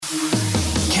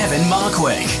Kevin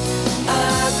Markwick.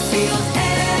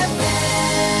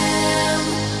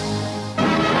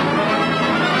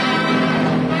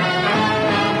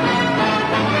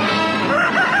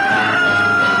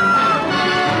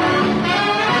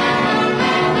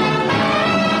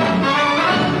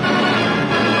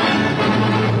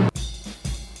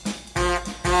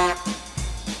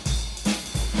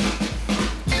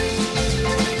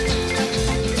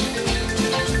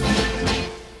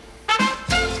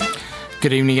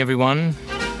 Good evening, everyone.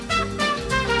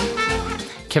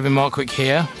 Kevin Markwick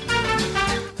here.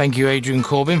 Thank you, Adrian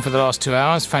Corbin, for the last 2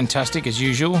 hours. Fantastic, as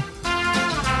usual.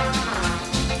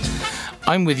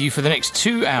 I'm with you for the next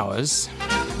 2 hours.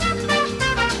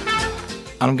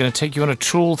 And I'm going to take you on a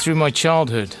trawl through my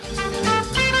childhood.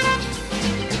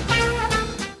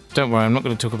 Don't worry, I'm not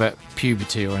going to talk about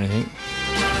puberty or anything.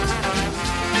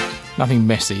 Nothing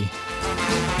messy.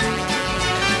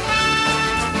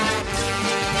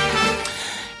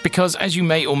 Because, as you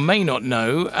may or may not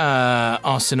know,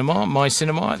 our cinema, my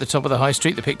cinema at the top of the high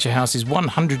street, the Picture House, is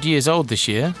 100 years old this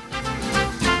year.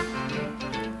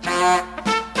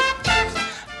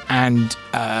 And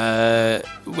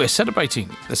we're celebrating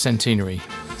the Centenary.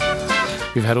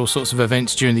 We've had all sorts of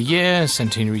events during the year,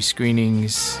 Centenary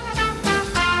screenings.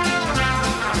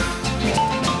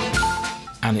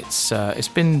 And it's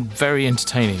been very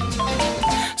entertaining.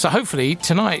 So hopefully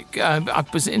tonight, I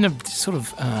was in a sort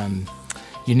of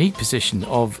unique position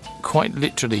of quite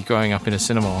literally growing up in a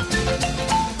cinema.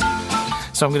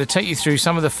 So I'm going to take you through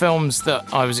some of the films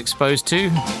that I was exposed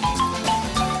to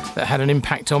that had an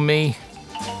impact on me,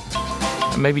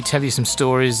 and maybe tell you some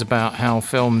stories about how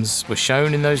films were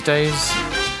shown in those days,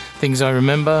 things I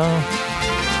remember.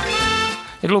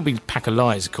 It'll all be a pack of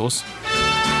lies, of course.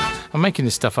 I'm making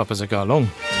this stuff up as I go along.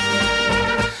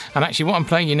 And actually what I'm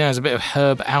playing you now is a bit of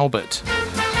Herb Albert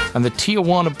and the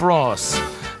Tijuana Brass.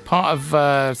 Part of,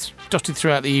 dotted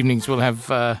throughout the evenings, we'll have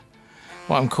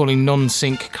what I'm calling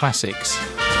non-sync classics.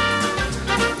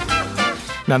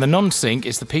 Now, the non-sync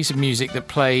is the piece of music that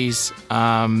plays,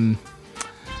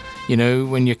 you know,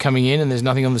 when you're coming in and there's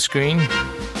nothing on the screen.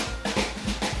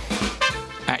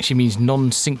 Actually means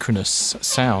non-synchronous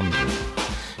sound,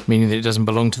 meaning that it doesn't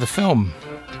belong to the film.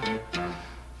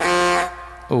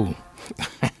 Oh.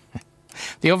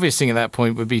 The obvious thing at that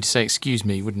point would be to say, excuse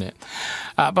me, wouldn't it?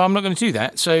 But I'm not going to do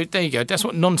that. So there you go. That's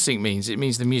what non-sync means. It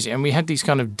means the music. And we had these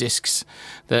kind of discs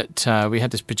that we had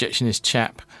this projectionist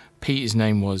chap, Pete his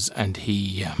name was, and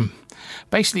he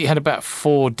basically had about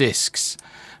 4 discs.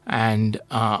 And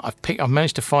I've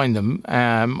managed to find them,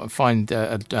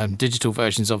 digital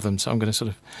versions of them. So I'm going to sort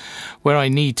of, where I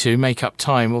need to, make up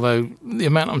time. Although the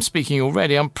amount I'm speaking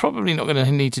already, I'm probably not going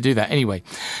to need to do that anyway.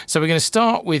 So we're going to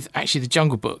start with actually the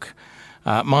Jungle Book.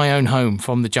 My Own Home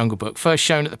from the Jungle Book, first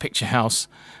shown at the Picture House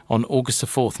on August the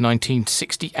 4th,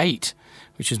 1968,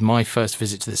 which was my first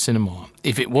visit to the cinema.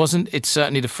 If it wasn't, it's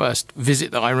certainly the first visit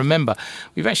that I remember.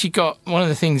 We've actually got, one of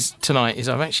the things tonight is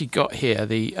I've actually got here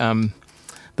the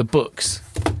books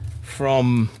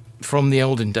from the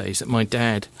olden days that my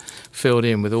dad filled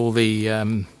in with all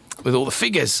the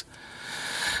figures.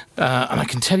 And I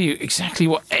can tell you exactly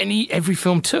what every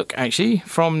film took, actually,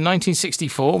 from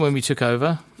 1964 when we took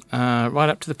over. Right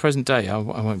up to the present day. I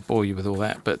won't bore you with all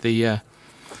that, but the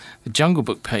Jungle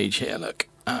Book page here, look,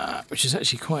 which is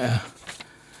actually quite a...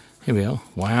 Here we are.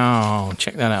 Wow,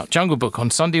 check that out. Jungle Book on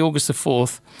Sunday, August the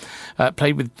 4th,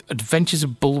 played with Adventures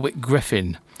of Bullwick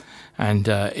Griffin, and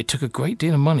it took a great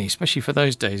deal of money, especially for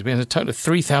those days. We had a total of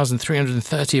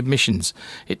 3,330 admissions.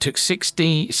 It took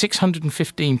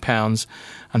 £615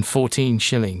 and 14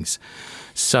 shillings.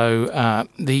 So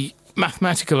the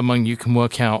mathematical among you can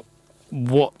work out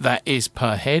what that is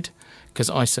per head, because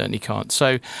I certainly can't.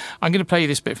 So I'm going to play you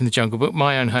this bit from the Jungle Book,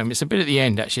 My Own Home. It's a bit at the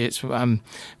end, actually. It's a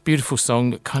beautiful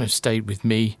song that kind of stayed with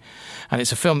me, and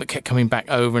it's a film that kept coming back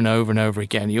over and over and over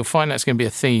again. You'll find that's going to be a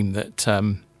theme that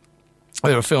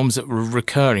there are films that were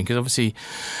recurring, because obviously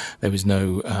there was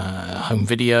no home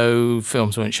video,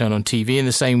 films weren't shown on TV in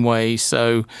the same way,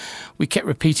 so we kept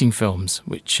repeating films,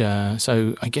 which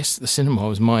so I guess the cinema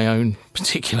was my own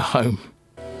particular home.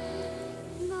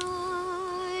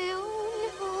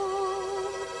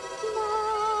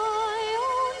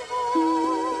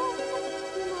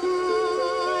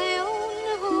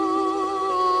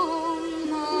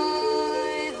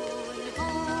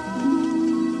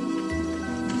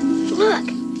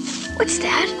 What's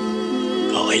that?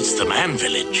 Oh, it's the Man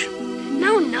Village.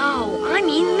 No, I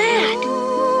mean that.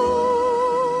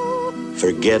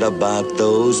 Forget about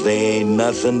those, they ain't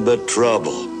nothing but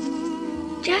trouble.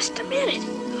 Just a minute.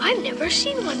 I've never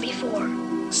seen one before.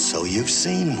 So you've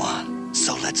seen one,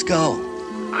 so let's go.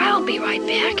 I'll be right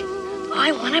back.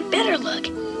 I want a better look.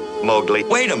 Mowgli,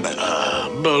 wait a minute.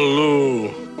 Baloo,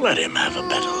 let him have a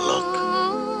better look.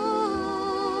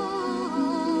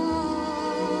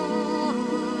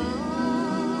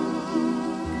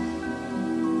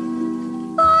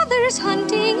 Father's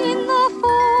hunting in the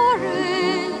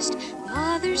forest,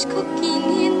 Mother's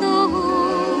cooking in the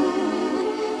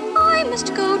home. I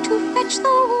must go to fetch the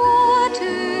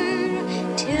water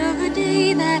till the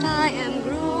day that I am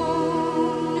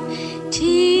grown.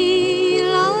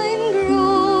 Till I'm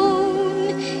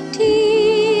grown,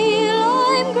 till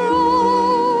I'm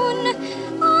grown.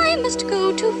 I must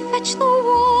go to fetch the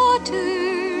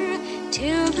water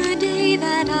till the day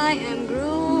that I am grown.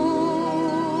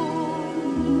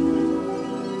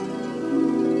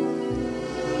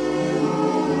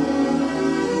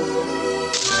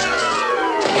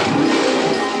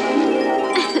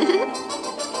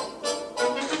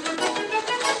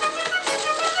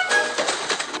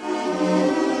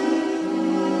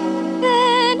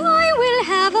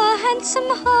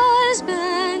 Some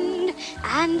husband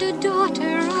and a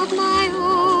daughter of my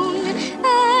own,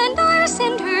 and I'll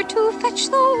send her to fetch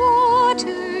the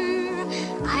water.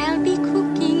 I'll be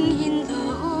cooking in the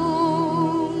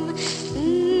home.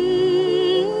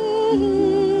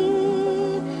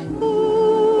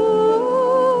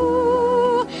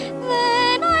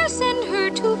 Then I'll send her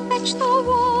to fetch the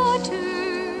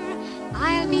water.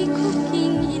 I'll be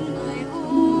cooking in my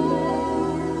home.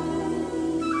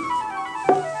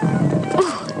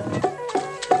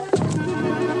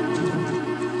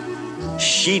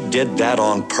 She did that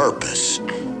on purpose.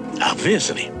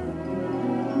 Obviously.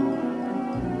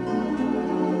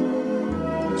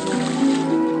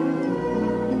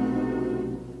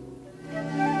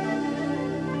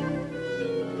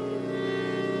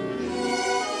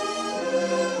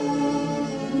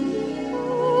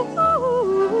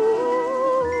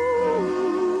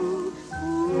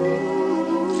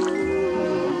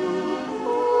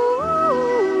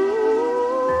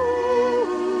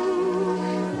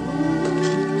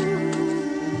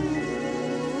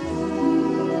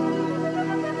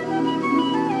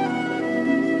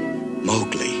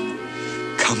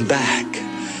 Come back.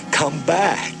 Come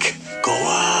back. Go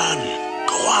on.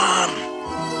 Go on.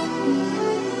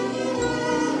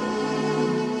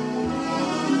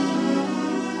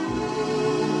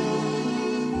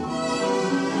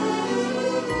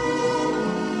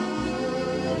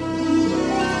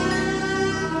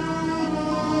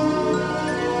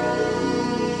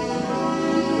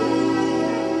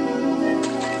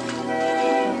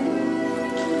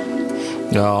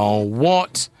 Oh,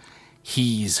 what?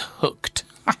 He's hooked.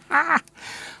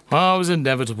 Oh, it was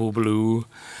inevitable, Baloo.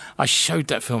 I showed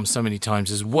that film so many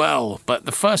times as well, but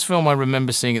the first film I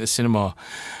remember seeing at the cinema,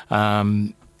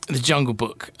 The Jungle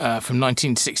Book, from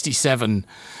 1967,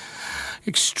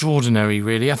 extraordinary,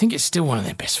 really. I think it's still one of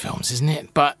their best films, isn't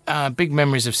it? But big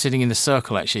memories of sitting in the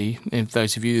circle, actually, if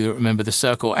those of you that remember the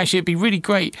circle. Actually, it'd be really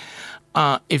great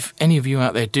if any of you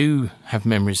out there do have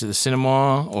memories of the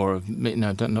cinema, or of me.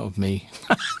 No, not of me.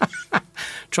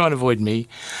 Try and avoid me.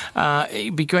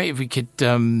 It'd be great if we could,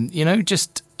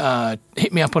 just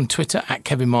hit me up on Twitter at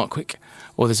Kevin Markwick,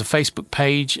 or there's a Facebook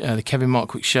page, the Kevin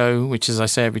Markwick Show, which, as I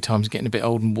say every time, is getting a bit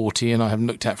old and warty, and I haven't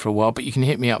looked at for a while. But you can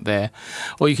hit me up there,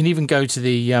 or you can even go to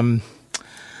the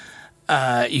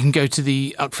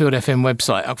Uckfield FM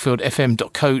website,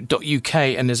 uckfieldfm.co.uk,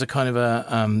 and there's a kind of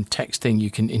a text thing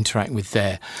you can interact with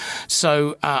there.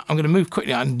 So I'm going to move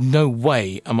quickly. No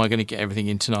way am I going to get everything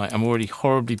in tonight. I'm already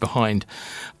horribly behind,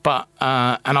 but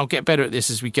and I'll get better at this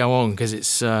as we go on, because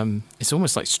it's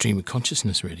almost like stream of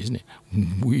consciousness, really, isn't it?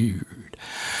 Weird.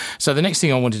 So the next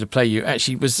thing I wanted to play you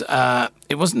actually was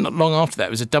it wasn't long after that.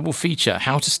 It was a double feature: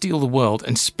 How to Steal the World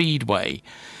and Speedway.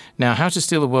 Now, How to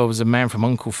Steal the World was a Man from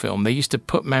U.N.C.L.E. film. They used to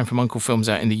put Man from U.N.C.L.E. films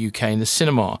out in the UK in the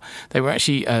cinema. They were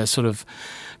actually sort of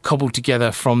cobbled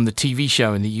together from the TV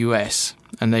show in the US,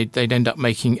 and they'd end up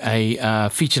making a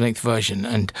feature-length version.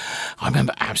 And I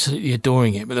remember absolutely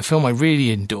adoring it. But the film I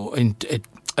really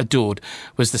adored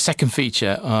was the second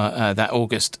feature that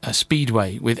August,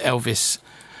 Speedway, with Elvis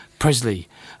Presley.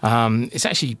 It's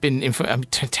actually been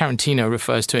Tarantino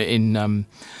refers to it in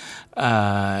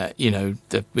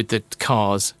with the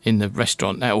cars in the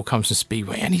restaurant. That all comes from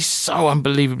Speedway, and he's so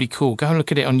unbelievably cool. Go and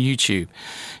look at it on YouTube.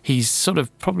 He's sort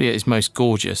of probably at his most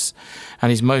gorgeous and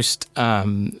his most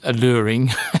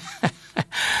alluring.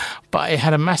 But it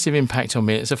had a massive impact on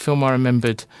me. It's a film I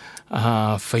remembered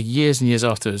for years and years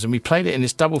afterwards, and we played it in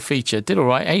this double feature. Did all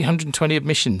right, 820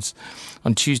 admissions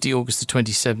on Tuesday, August the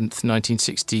 27th,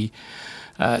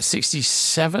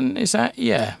 1967, is that?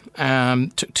 Yeah.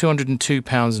 Took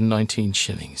 £202 and 19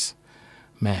 shillings.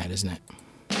 Mad, isn't it?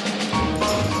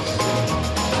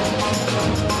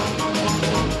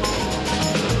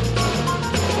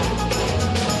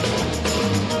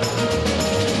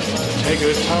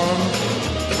 good time,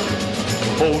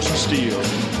 hold some steel,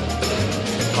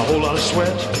 a whole lot of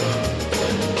sweat,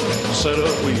 a set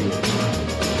of wheels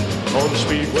on the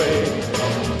speedway.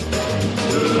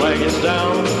 Flag is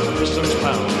down, pistons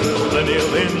pound, plenty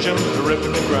of engine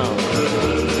ripping the ground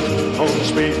on the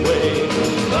speedway.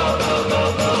 Go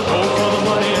for the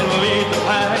money and lead the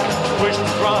pack, push the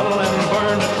throttle and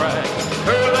burn the track.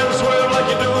 Curve and swerve like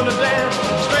you're doing a dance,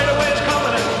 straightaway's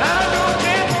coming and now your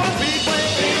chance on the speedway.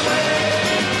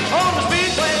 On the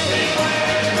speedway.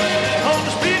 On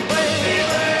the speedway.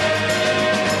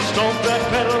 Stomp that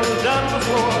pedal down to the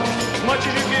floor, as much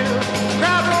as you give.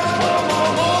 Crowd goes more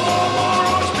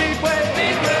on the speedway.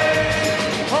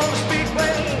 On the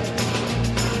speedway.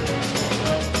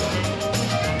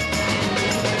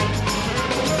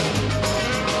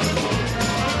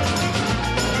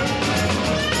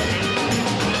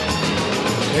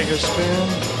 Take a spin,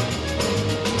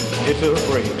 hit the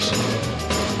brakes,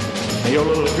 and your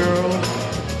little girl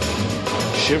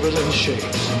shivers and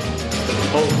shakes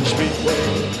on the speedway.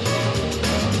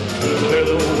 There's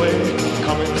a wave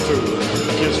coming through,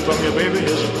 a kiss from your baby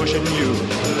is pushing you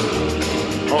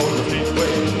on the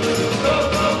speedway.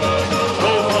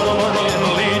 Go for the money and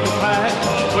lead the pack,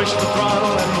 push the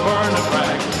throttle and burn the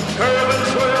crack. Curve and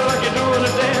swerve like you're doing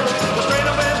a dance, the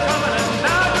straightaway's coming and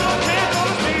now your chance on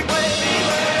the speedway.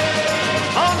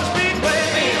 On the speedway.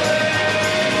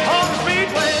 On the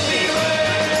speedway.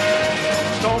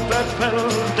 Stomp that pedal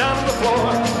down to the floor,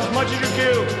 as much as you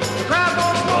give. The crowd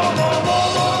goes more on the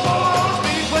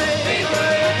speedway. On the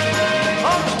speedway.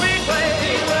 On the speedway.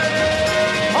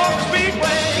 On the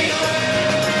speedway.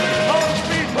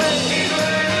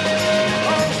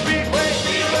 On the speedway.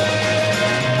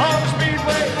 On the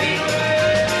speedway.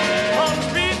 On the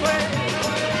speedway.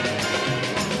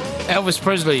 Elvis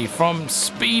Presley from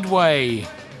Speedway.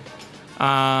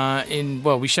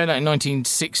 We showed that in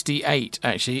 1968,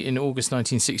 actually, in August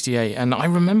 1968, and I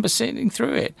remember sitting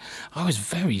through it. I was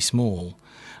very small,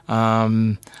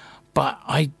 but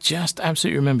I just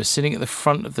absolutely remember sitting at the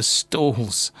front of the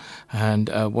stalls and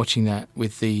watching that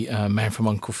with the Man from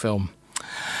U.N.C.L.E. film.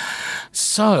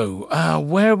 So,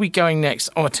 where are we going next?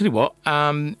 Oh, I'll tell you what.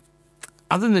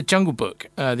 Other than the Jungle Book,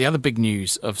 the other big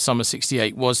news of summer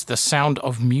 '68 was The Sound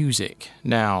of Music.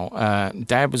 Now,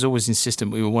 Dad was always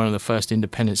insistent we were one of the first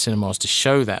independent cinemas to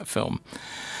show that film.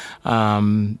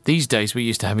 These days, we're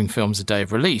used to having films a day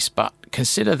of release, but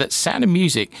consider that Sound of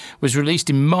Music was released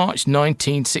in March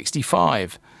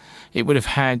 1965. It would have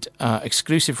had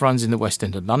exclusive runs in the West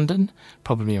End of London,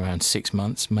 probably around 6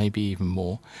 months, maybe even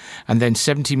more. And then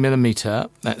 70mm,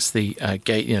 that's the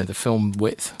the film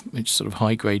width, which is sort of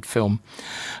high-grade film,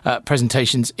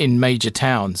 presentations in major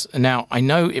towns. And now, I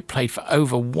know it played for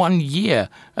over 1 year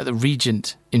at the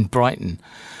Regent in Brighton.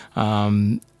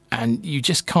 And you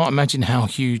just can't imagine how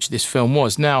huge this film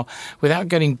was. Now, without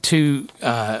getting too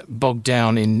bogged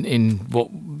down in what...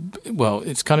 Well,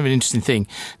 it's kind of an interesting thing.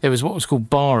 There was what was called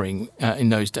barring in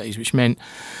those days, which meant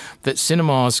that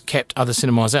cinemas kept other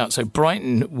cinemas out. So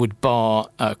Brighton would bar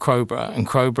Crowborough, and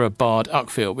Crowborough barred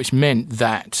Uckfield, which meant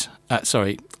that...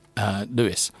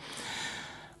 Lewis.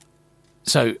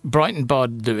 So Brighton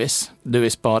barred Lewis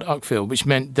barred Uckfield, which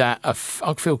meant that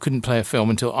Uckfield couldn't play a film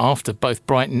until after both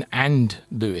Brighton and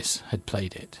Lewis had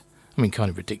played it. I mean, kind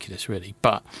of ridiculous, really.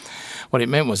 But what it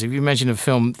meant was, if you imagine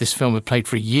this film had played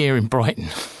for a year in Brighton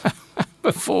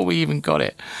before we even got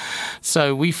it.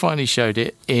 So we finally showed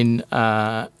it on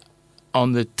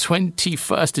the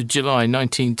 21st of July,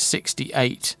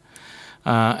 1968.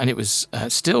 And it was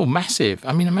still massive.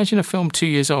 I mean, imagine a film 2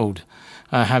 years old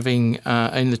having,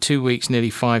 in the 2 weeks, nearly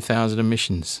 5,000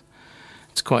 admissions.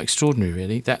 It's quite extraordinary,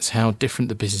 really. That's how different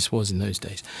the business was in those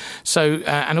days. So,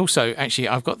 and also, actually,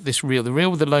 I've got this reel, the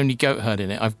reel with the Lonely Goat Herd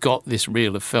in it. I've got this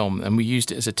reel of film, and we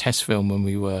used it as a test film when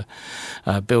we were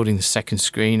building the second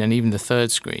screen and even the third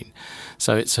screen.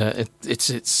 So it's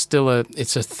still a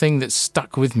thing that's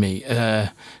stuck with me,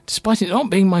 despite it not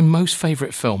being my most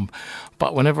favourite film.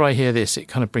 But whenever I hear this, it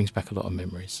kind of brings back a lot of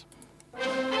memories.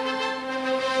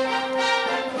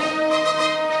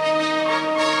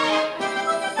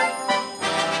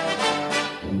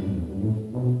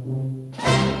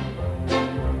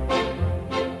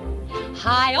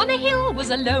 High on a hill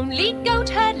was a lonely goat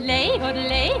herd, lay,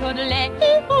 hoodlay, hoodlay,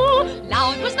 hee-hoo.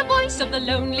 Loud was the voice of the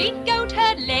lonely goat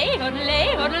herd, lay,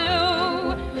 hoodlay,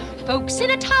 hoodloo. Folks in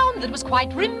a town that was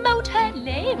quite remote heard,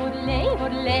 lay, hoodlay,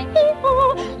 hoodlay,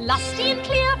 hee-hoo. Lusty and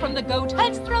clear from the goat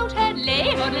herd's throat heard,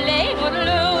 lay, hoodlay,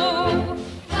 hoodloo.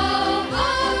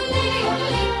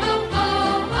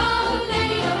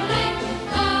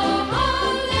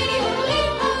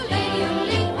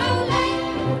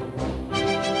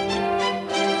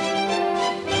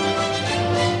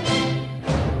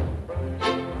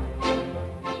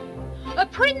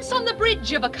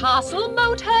 edge of a castle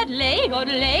moat hurdley,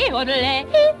 hurdley, hurdley,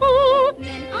 hee-hoo.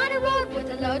 Men on a road with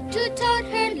a load to tote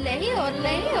hurdley,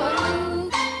 hurdley,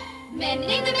 hurdley. Men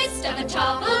in the midst of a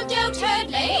table-d'oat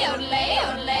hurdley, hurdley,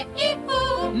 hurdley,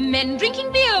 hee-hoo. Men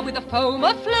drinking beer with a foam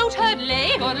afloat hurdley,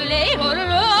 hurdley, hurdley.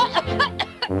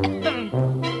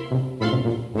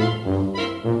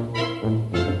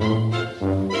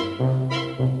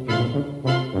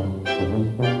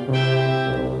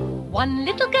 One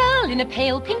little girl in a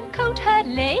pale pink coat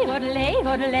hurdley, hurdley,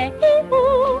 hurdley,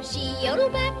 hee-hoo. She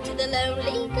yodeled back to the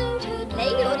lonely goat hurdley,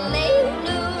 hurdley,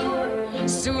 hurdley.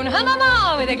 Soon her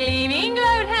mama with a gleaming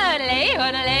gloat hurdley,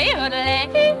 hurdley, hurdley,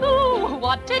 hee-hoo.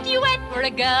 What a duet for a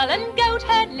girl and goat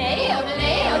hurdley,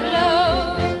 hurdley,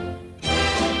 hurdley.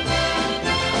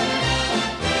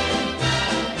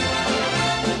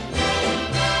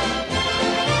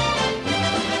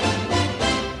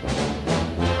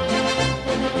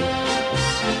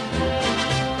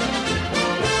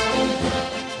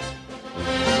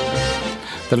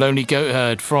 The Lonely Goat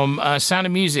Herd from Sound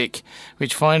of Music,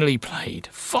 which finally played,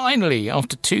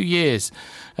 after 2 years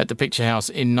at the Picture House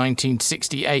in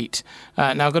 1968.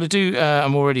 Now I've got to do,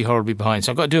 I'm already horribly behind,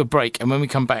 so I've got to do a break, and when we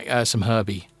come back, some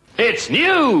Herbie. It's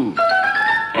new!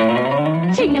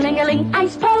 Ting-a-ling-a-ling,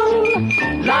 ice pole.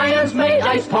 Lions made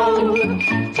ice pole.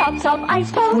 Tops of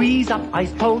ice pole. Squeeze up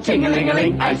ice pole.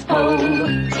 Ting-a-ling-a-ling, ice pole.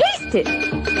 Taste it.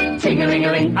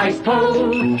 Ting-a-ling-a-ling, ice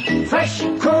pole. Fresh,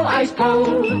 cool ice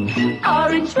pole.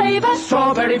 Orange flavor.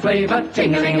 Strawberry flavor.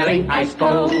 Ting-a-ling-a-ling, ice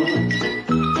pole.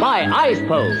 Buy ice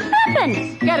pole.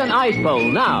 Muffins. Get an ice pole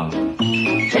now.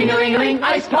 Ting-a-ling-a-ling,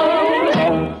 ice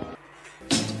pole.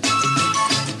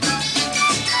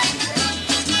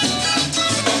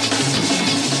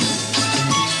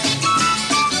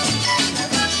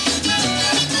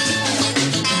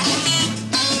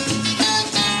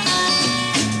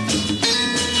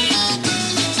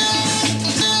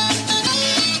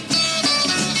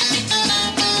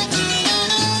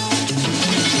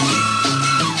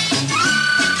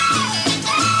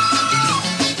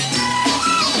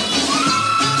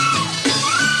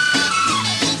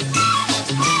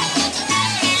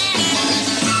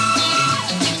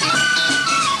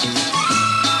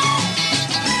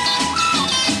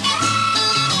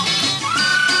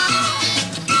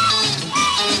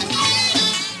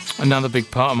 Another big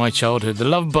part of my childhood, the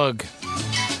Love Bug,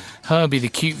 Herbie the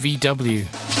Cute VW,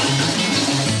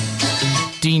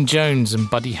 Dean Jones and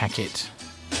Buddy Hackett.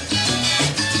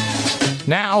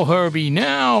 Now, Herbie,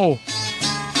 now!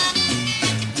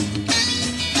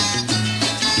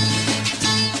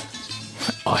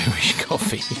 Irish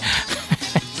coffee.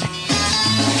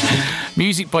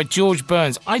 Music by George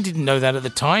Burns. I didn't know that at the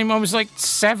time. I was like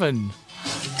 7.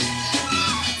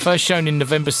 First shown in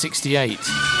November 68.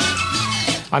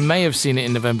 I may have seen it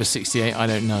in November 68, I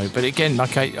don't know. But again,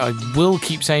 like I will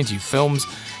keep saying to you, films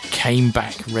came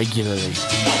back regularly.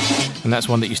 And that's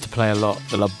one that used to play a lot,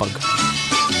 The Love Bug.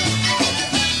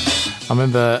 I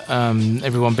remember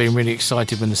everyone being really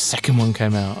excited when the second one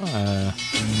came out.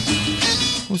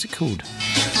 What was it called?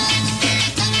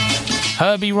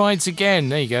 Herbie Rides Again,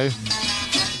 there you go.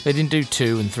 They didn't do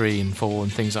 2 and 3 and 4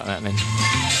 and things like that then.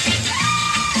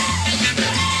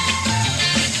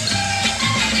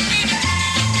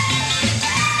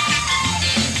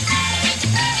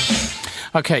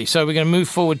 Okay, so we're going to move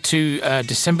forward to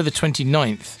December the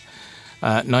 29th,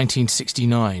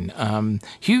 1969.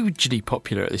 Hugely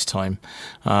popular at this time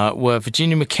were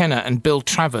Virginia McKenna and Bill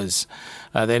Travers.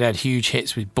 They'd had huge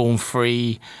hits with Born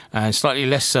Free, and slightly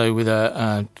less so with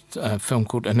a film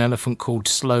called An Elephant Called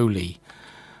Slowly.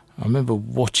 I remember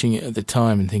watching it at the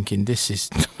time and thinking, this is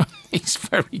it's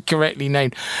very correctly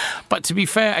named. But to be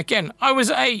fair, again, I was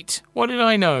 8. What did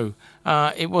I know?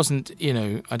 It wasn't,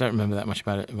 I don't remember that much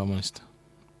about it, if I'm honest.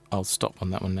 I'll stop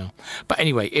on that one now. But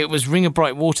anyway, it was Ring of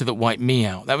Bright Water that wiped me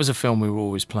out. That was a film we were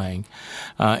always playing.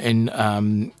 And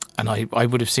I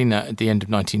would have seen that at the end of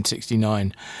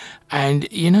 1969. And,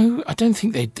 I don't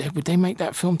think would they make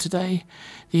that film today?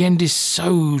 The end is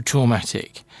so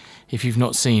traumatic if you've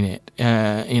not seen it.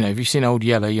 If you've seen Old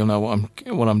Yeller, you'll know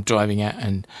what I'm driving at.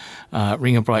 And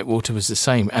Ring of Bright Water was the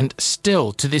same. And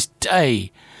still, to this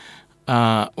day,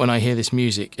 when I hear this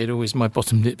music, my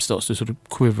bottom lip starts to sort of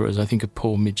quiver as I think of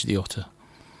poor Midge the Otter.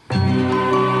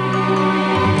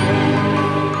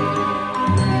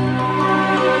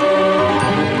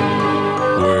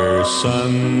 Where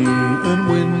sun and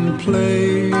wind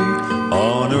play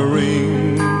on a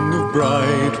ring of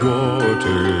bright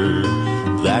water,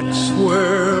 that's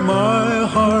where my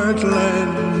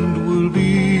heartland will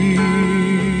be.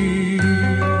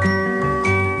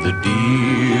 The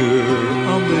deer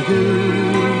on the hill,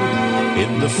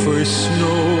 in the first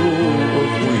snow of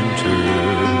winter,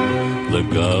 the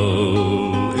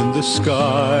gull in the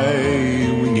sky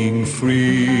winging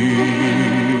free.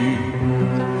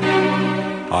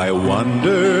 I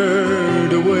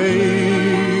wandered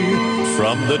away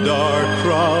from the dark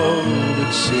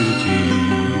crowded city,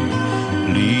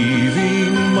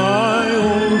 leaving my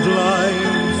old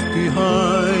life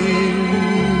behind,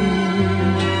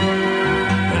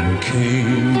 and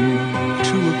came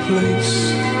to a place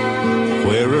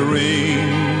where a ring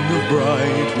of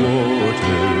bright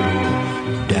water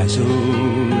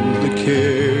dazzled the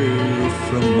care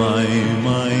from my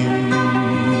mind.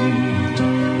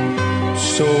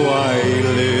 So I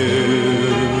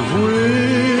live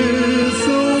with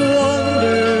the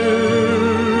wonder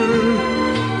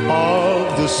of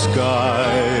the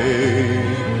sky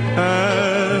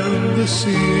and the sea,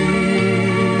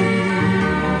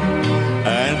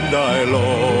 and I'll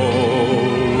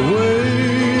always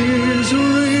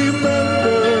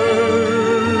remember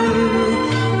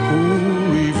who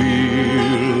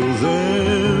revealed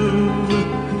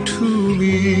them to me.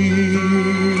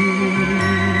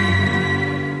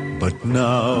 But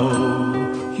now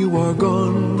you are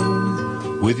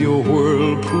gone with your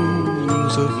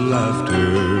whirlpools of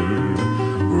laughter,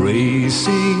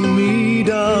 racing me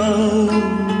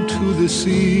down to the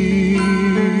sea.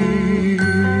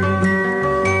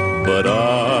 But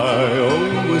I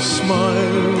always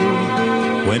smile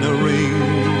when a ring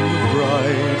of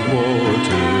bright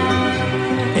water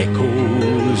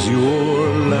echoes your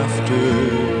laughter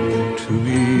to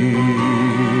me.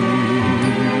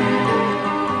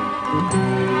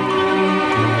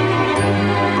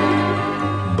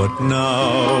 But now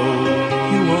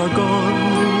you are gone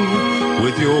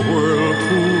with your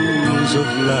whirlpools of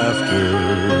laughter,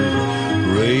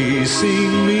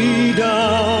 racing me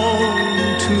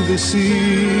down to the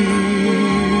sea.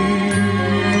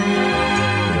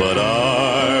 But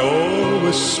I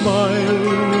always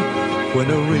smile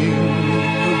when a ring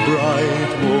of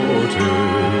bright water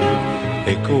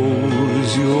echoes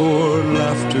your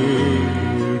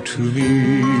laughter to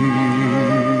me.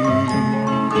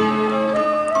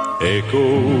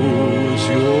 Echoes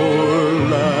your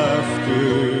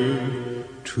laughter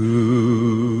to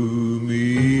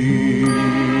me.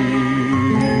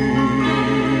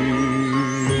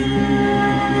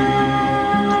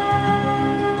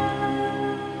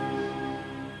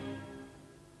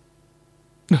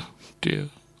 Oh, dear.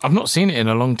 I've not seen it in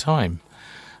a long time.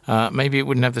 Maybe it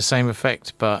wouldn't have the same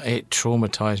effect, but it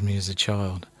traumatized me as a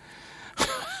child.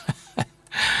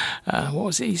 What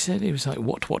was it he said? He was like,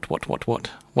 what, which was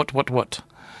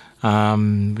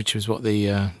what the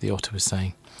otter was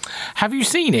saying. Have you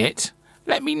seen it?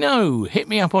 Let me know. Hit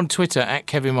me up on Twitter at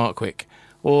Kevin Markwick,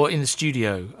 or in the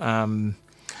studio.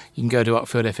 You can go to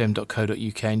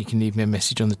upfieldfm.co.uk and you can leave me a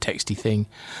message on the texty thing,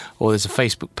 or there's a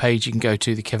Facebook page you can go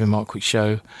to, The Kevin Markwick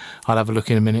Show. I'll have a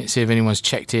look in a minute, see if anyone's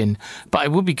checked in. But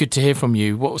it would be good to hear from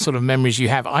you, what sort of memories you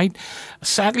have. I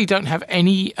sadly don't have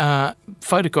any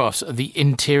photographs of the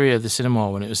interior of the cinema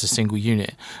when it was a single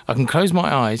unit. I can close my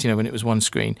eyes, when it was one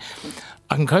screen.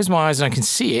 I can close my eyes and I can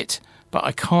see it, but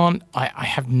I can't, I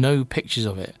have no pictures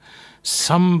of it.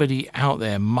 Somebody out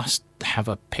there must have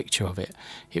a picture of it.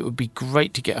 It would be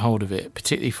great to get hold of it,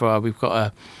 particularly for we've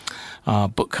got a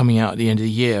book coming out at the end of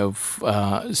the year of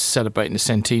celebrating the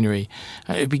Centenary.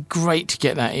 It would be great to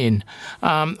get that in.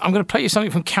 I'm going to play you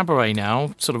something from Cabaret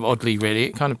now, sort of oddly really.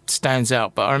 It kind of stands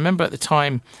out, but I remember at the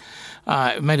time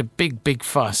it made a big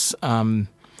fuss early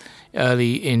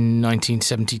in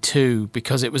 1972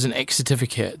 because it was an X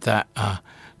certificate that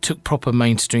took proper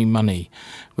mainstream money,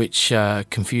 which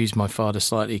confused my father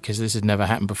slightly because this had never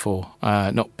happened before,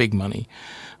 not big money.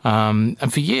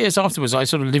 And for years afterwards, I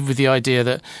sort of lived with the idea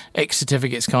that X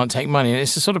certificates can't take money. And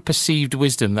it's a sort of perceived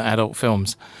wisdom that adult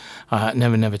films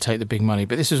never take the big money.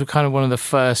 But this was kind of one of the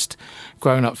first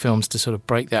grown-up films to sort of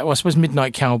break that. Well, I suppose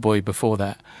Midnight Cowboy before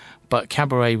that. But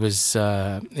Cabaret was,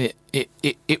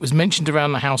 it was mentioned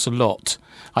around the house a lot.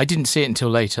 I didn't see it until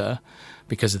later,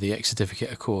 because of the X certificate,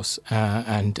 of course,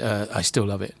 and I still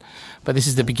love it. But this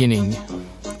is the beginning.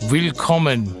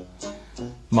 Willkommen.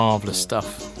 Marvellous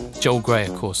stuff. Joel Grey,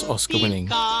 of course, Oscar winning.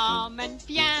 Willkommen,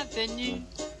 bienvenue,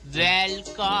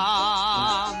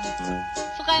 welcome.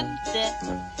 Fremde,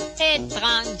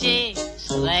 étranger,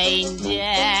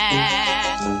 stranger.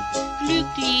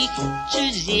 Glücklich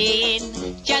zu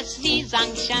sehen, just wie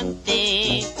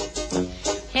enchanté.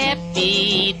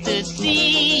 Happy to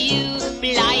see you,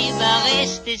 bleibe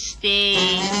reste stay.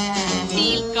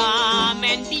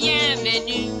 Willkommen,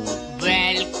 bienvenue,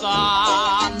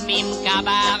 welcome im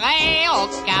Cabaret, au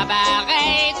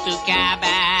Cabaret, to Cabaret.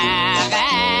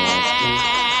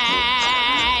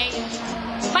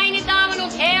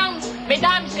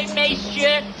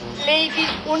 ladies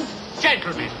and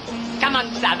gentlemen. Come on,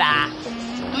 ça va?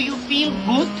 Do you feel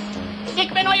good?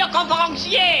 Ik ben euer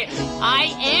Konferencier.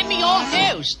 I am your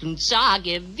host und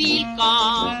sage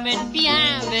willkommen,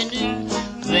 bienvenue.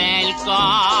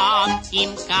 Welcome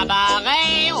im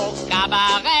Kabarett, au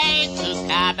Kabarett, zu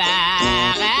Kabarett.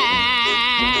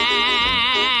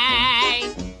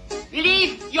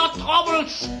 Leave your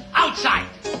troubles outside.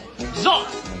 So,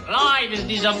 life is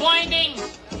disappointing.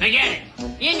 Forget it.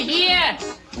 In here,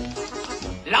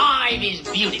 life is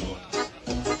beautiful.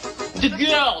 The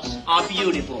girls are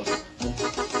beautiful.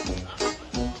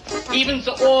 Even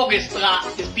the orchestra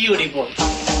is beautiful.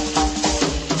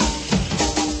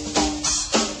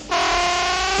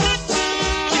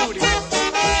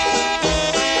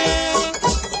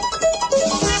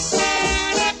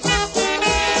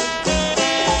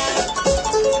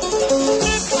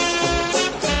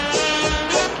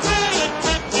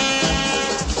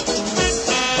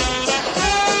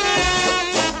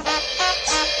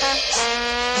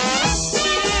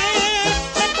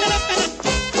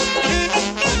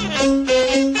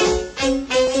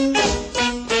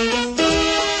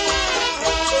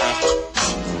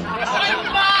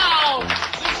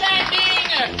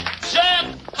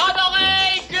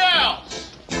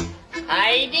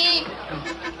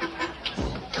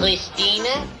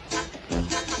 Christine,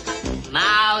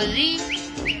 Mausi,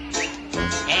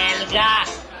 Helga,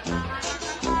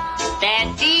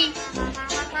 Betty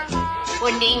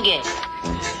und Inge.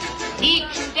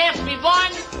 Each and every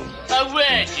one a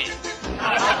virgin.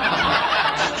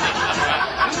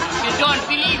 You don't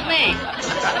believe me?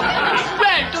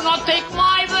 Well, do not take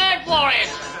my word for it.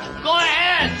 Go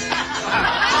ahead.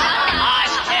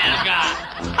 Ask Helga.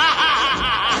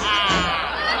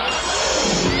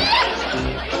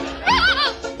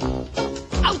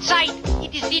 Outside,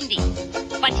 it is windy,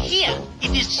 but here,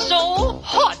 it is so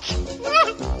hot.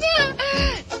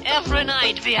 Every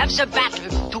night, we have the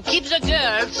battle to keep the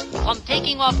girls from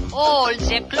taking off all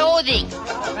their clothing.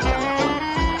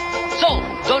 So,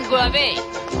 don't go away.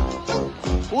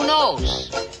 Who knows?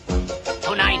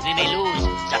 Tonight, we may lose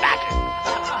the battle.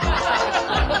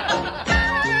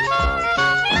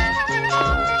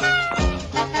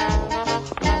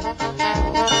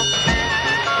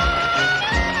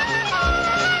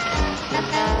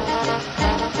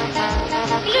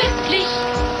 Glücklich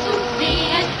zu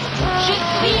sehen, je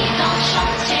suis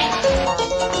enchanté.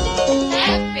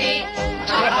 Happy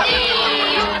to see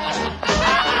you.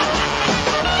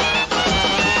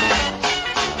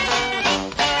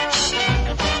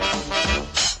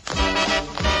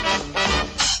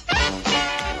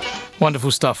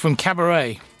 Wonderful stuff from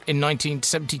Cabaret in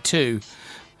 1972,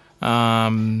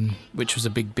 which was a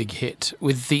big, big hit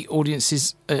with the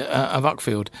audiences of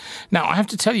Uckfield. Now, I have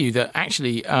to tell you that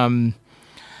actually,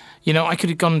 you know, I could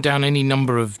have gone down any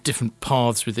number of different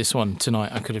paths with this one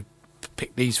tonight. I could have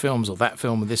picked these films or that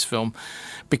film or this film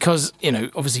because, you know,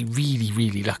 obviously really,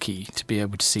 really lucky to be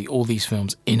able to see all these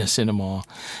films in a cinema,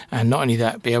 and not only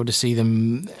that, be able to see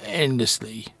them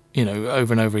endlessly, you know,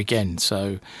 over and over again.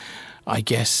 So I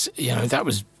guess, you know, that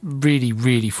was really,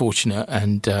 really fortunate,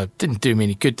 and didn't do me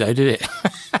any good though, did it?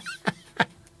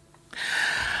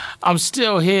 I'm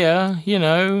still here, you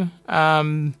know,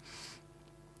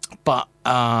 but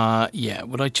yeah,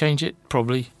 would I change it?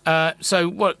 Probably. So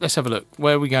what? Let's have a look.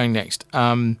 Where are we going next?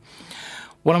 One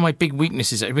of my big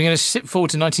weaknesses, we're going to sit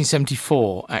forward to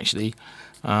 1974, actually,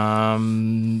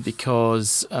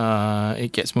 because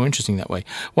it gets more interesting that way.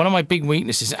 One of my big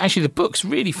weaknesses, actually, the book's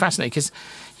really fascinating because,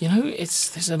 you know,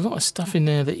 there's a lot of stuff in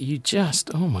there that you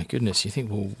just, oh my goodness, you think,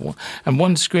 well, what? And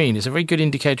one screen is a very good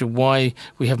indicator of why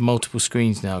we have multiple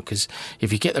screens now, because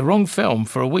if you get the wrong film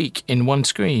for a week in one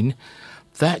screen,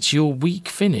 that's your week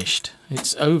finished.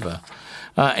 It's over.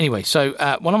 Anyway, so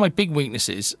one of my big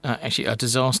weaknesses actually are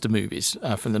disaster movies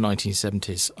from the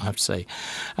 1970s, I have to say.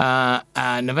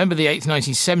 November the 8th,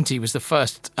 1970 was the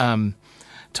first time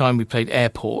we played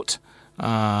Airport.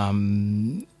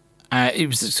 It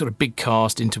was a sort of big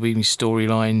cast, interweaving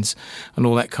storylines and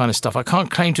all that kind of stuff. I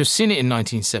can't claim to have seen it in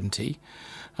 1970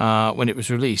 when it was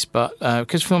released, but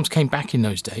because films came back in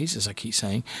those days, as I keep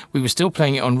saying, we were still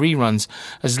playing it on reruns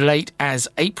as late as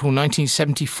April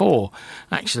 1974.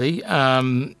 Actually,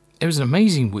 it was an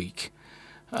amazing week.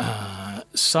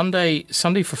 Sunday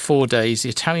for 4 days, The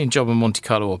Italian Job and Monte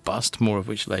Carlo or Bust, more of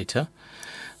which later.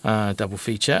 Double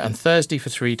feature, and Thursday for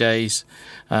 3 days,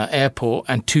 Airport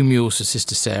and Two Mules for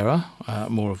Sister Sarah,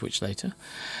 more of which later.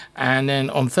 And then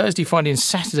on Thursday, Friday and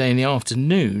Saturday in the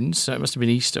afternoon, so it must have been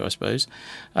Easter, I suppose,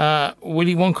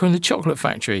 Willy Wonka and the Chocolate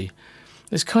Factory.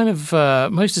 There's kind of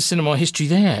most of cinema history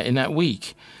there in that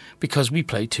week. because we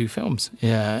played 2 films.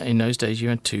 Yeah, in those days you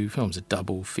had 2 films, a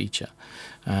double feature,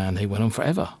 and they went on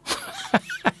forever.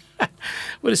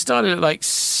 Would have started at like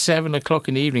 7 o'clock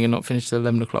in the evening and not finished till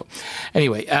 11 o'clock.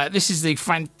 Anyway, this is the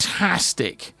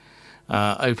fantastic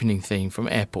opening theme from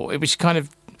Airport, which kind of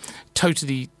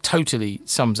totally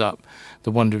sums up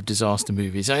the wonder of disaster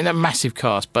movies. I mean, that massive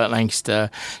cast: Burt Lancaster,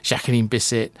 Jacqueline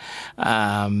Bisset,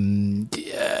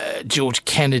 George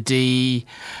Kennedy,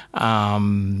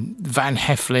 Van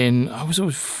Heflin. I was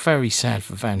always very sad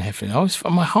for Van Heflin.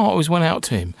 My heart always went out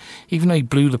to him, even though he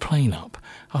blew the plane up.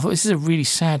 I thought, this is a really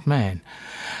sad man.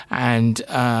 And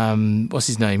what's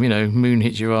his name? You know, Moon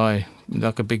Hits Your Eye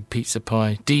like a big pizza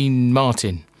pie. Dean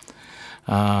Martin.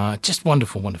 Just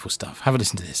wonderful, wonderful stuff. Have a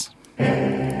listen to this.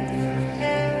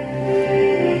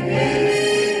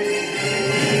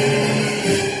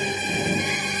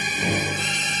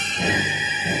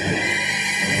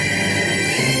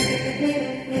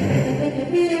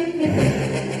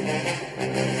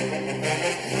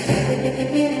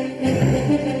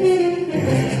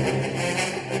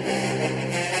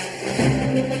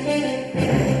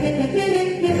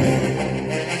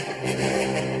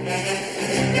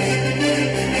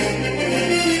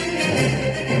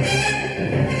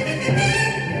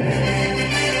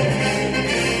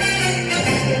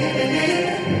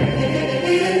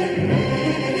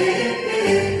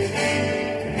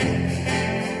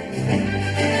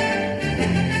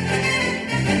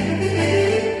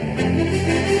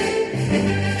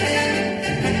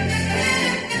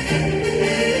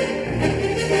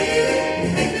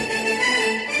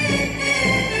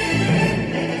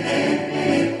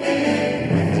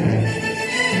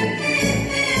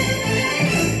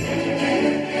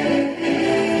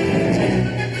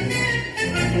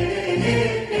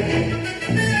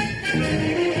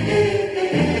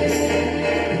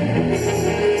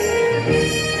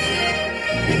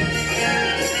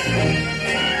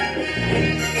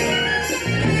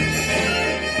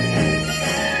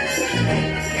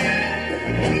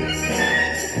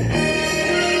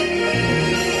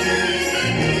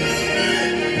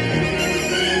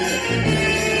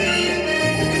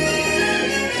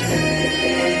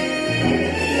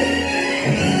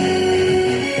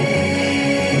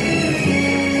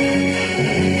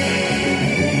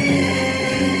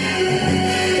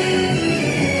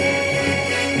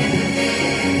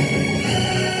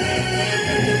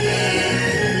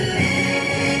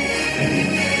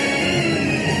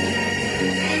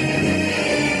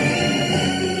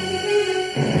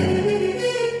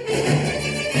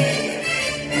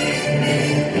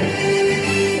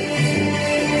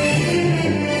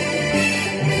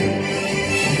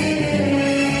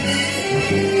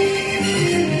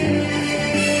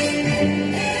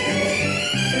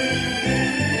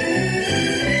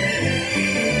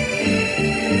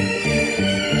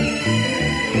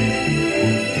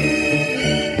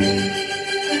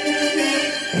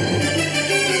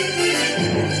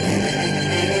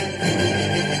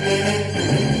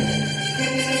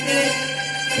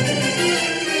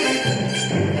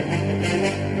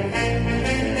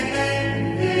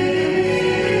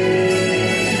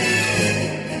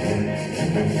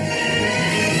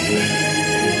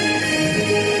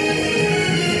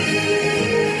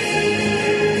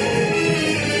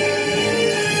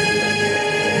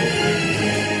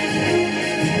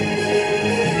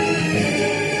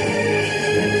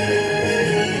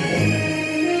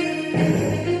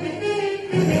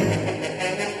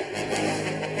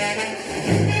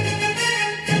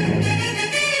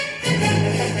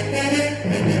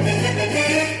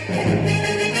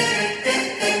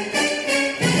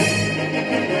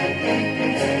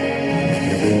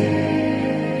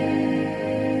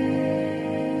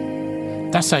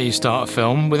 That's how you start a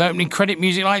film, with opening credit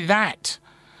music like that.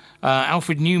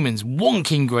 Alfred Newman's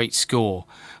wonking great score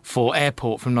for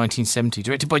Airport from 1970,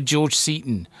 directed by George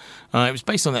Seaton. It was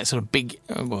based on that sort of big,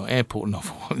 airport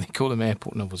novel. They call them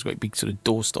airport novels, great big sort of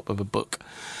doorstop of a book.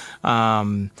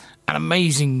 An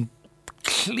amazing,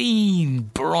 clean,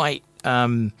 bright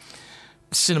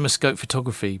cinemascope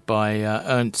photography by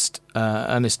Ernest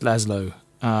Laszlo.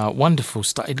 Wonderful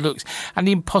stuff. It looks, and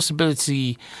the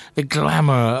impossibility, the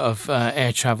glamour of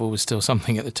air travel was still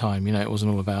something at the time. You know, it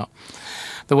wasn't all about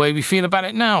the way we feel about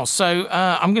it now. So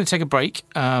I'm going to take a break,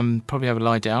 probably have a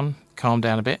lie down, calm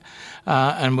down a bit,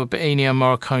 and we'll be Ennio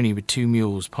Morricone with Two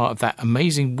Mules, part of that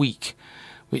amazing week,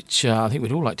 which I think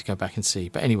we'd all like to go back and see.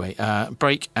 But anyway,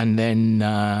 break and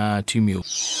then Two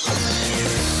Mules.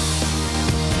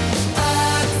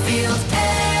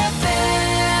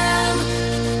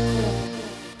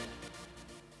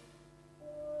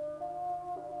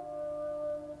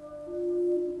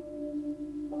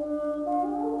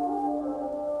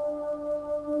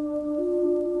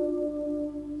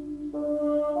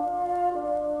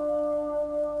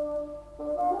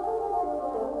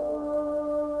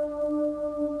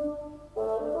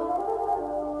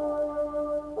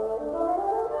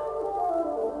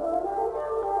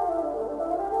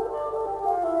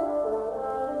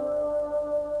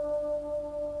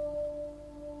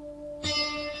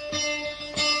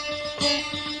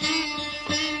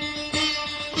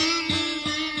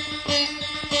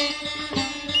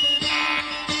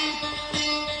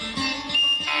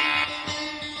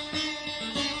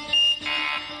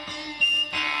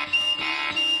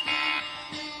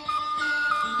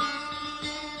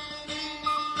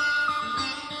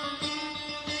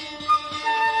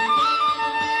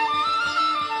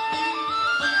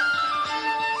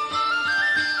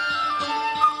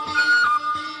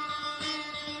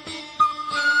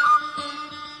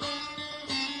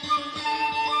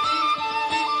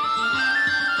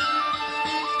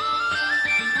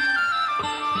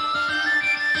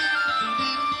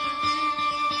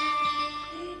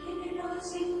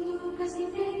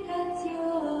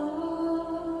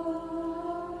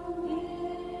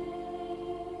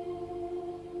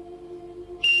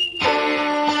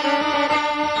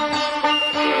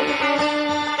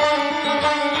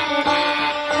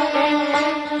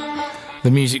 The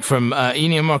music from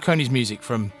Ennio Morricone's music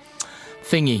from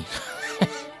Thingy,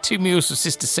 Two Mules for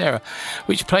Sister Sarah,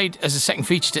 which played as a second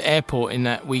feature to Airport in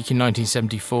that week in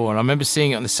 1974. And I remember seeing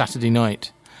it on the Saturday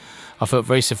night. I felt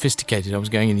very sophisticated. I was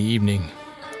going in the evening.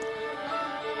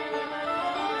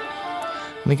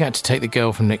 I think I had to take the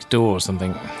girl from next door or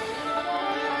something.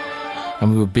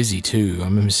 And we were busy too. I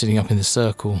remember sitting up in the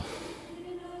circle.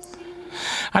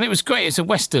 And it was great. It's a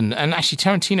Western. And actually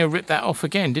Tarantino ripped that off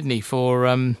again, didn't he? For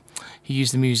he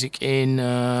used the music in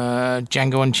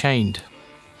Django Unchained.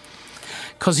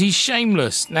 Because he's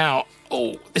shameless. Now,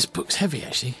 this book's heavy,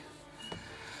 actually.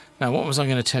 Now, what was I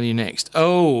going to tell you next?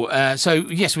 So,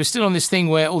 yes, we're still on this thing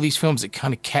where all these films that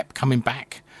kind of kept coming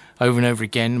back over and over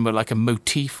again were like a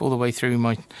motif all the way through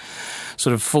my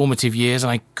sort of formative years,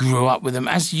 and I grew up with them,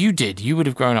 as you did. You would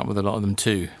have grown up with a lot of them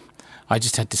too. I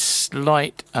just had this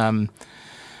slight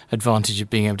advantage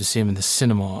of being able to see them in the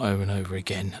cinema over and over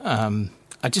again.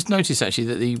 I just noticed, actually,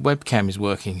 that the webcam is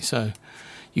working, so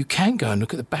you can go and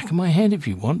look at the back of my head if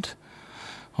you want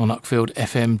on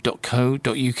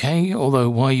uckfieldfm.co.uk, although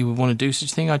why you would want to do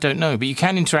such a thing, I don't know. But you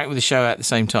can interact with the show at the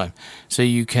same time. So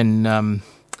you can,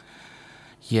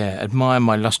 admire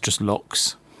my lustrous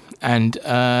locks. And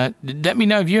let me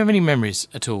know if you have any memories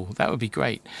at all. That would be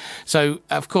great. So,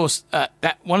 of course,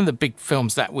 that one of the big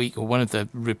films that week, or one of the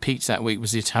repeats that week,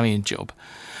 was The Italian Job,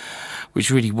 which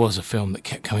really was a film that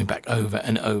kept coming back over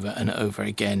and over and over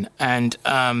again. And,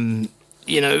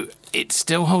 it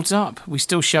still holds up. We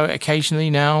still show it occasionally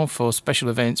now for special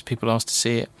events. People ask to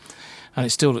see it. And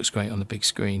it still looks great on the big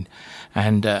screen.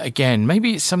 And again,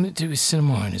 maybe it's something to do with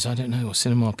cinema owners, I don't know, or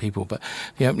cinema people, but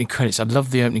the opening credits, I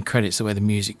love the opening credits, the way the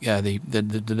music, the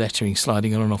lettering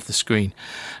sliding on and off the screen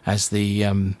as the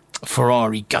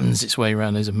Ferrari guns its way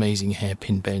around those amazing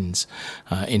hairpin bends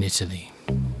in Italy.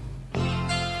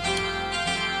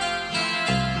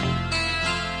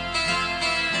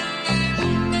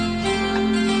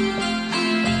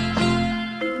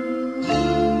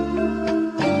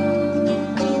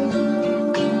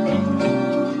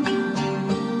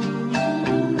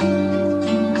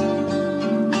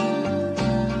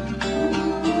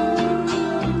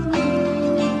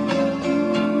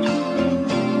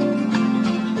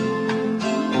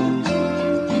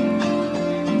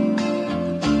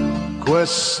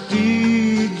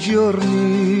 Questi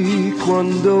giorni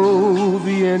quando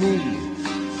vieni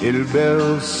il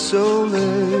bel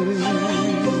sole,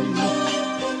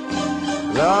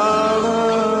 la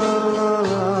la la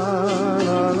la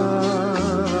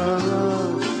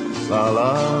la la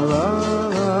la la.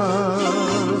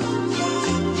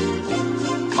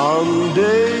 On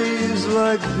days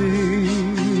like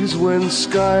these when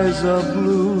skies are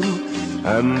blue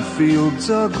and fields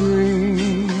are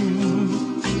green,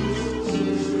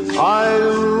 I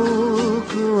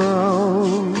look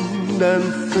around and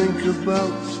think about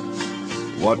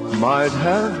what might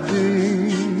have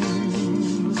been,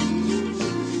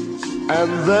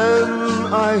 and then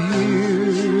I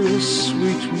hear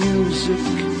sweet music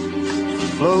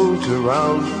float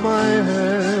around my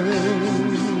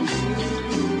head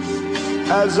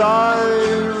as I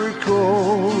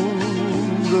recall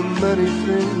the many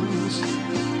things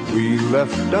we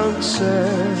left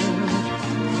unsaid.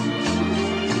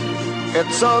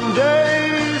 It's on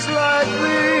days like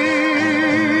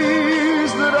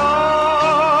these that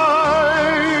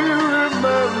I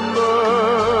remember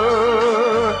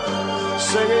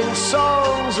singing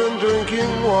songs and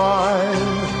drinking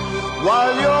wine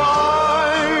while your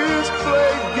eyes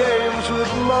played games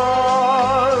with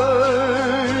mine.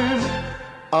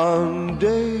 On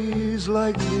days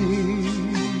like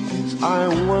these I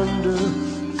wonder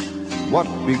what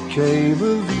became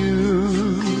of you.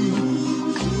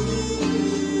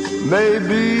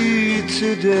 Maybe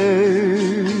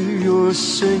today you're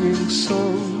singing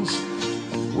songs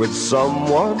with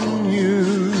someone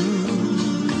new.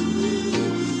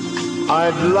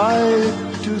 I'd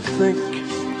like to think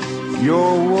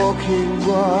you're walking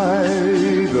by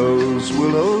those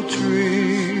willow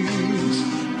trees,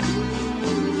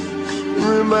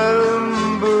 remembering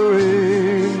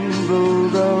the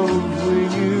love we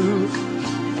knew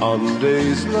on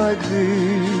days like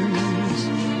these.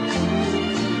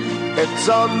 It's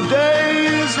on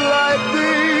days like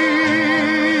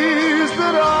these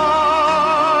that I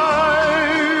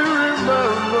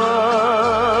remember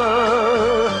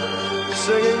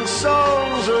singing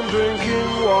songs and drinking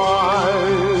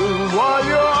wine while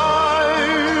your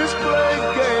eyes play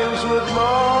games with mine.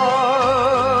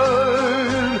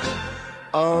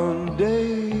 On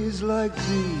days like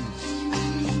these,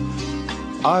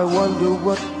 I wonder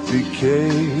what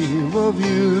became of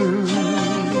you.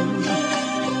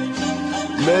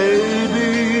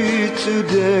 Maybe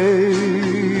today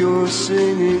you're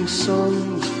singing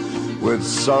songs with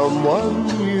someone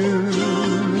new.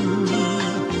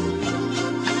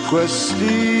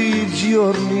 Questi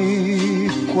giorni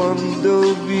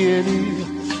quando vieni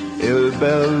il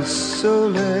bel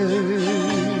sole.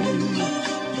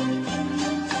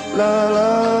 La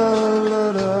la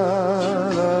la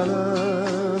la la la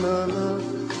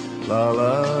la la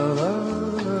la.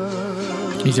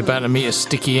 He's about to meet a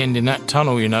sticky end in that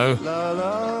tunnel, you know.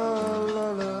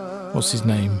 What's his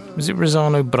name? Was it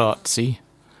Rossano Brazzi?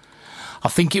 I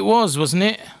think it was, wasn't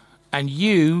it? And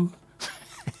you,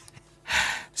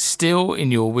 still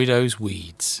in your widow's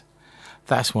weeds.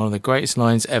 That's one of the greatest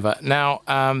lines ever. Now,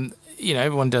 you know,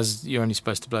 everyone does, you're only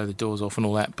supposed to blow the doors off and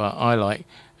all that, but I like,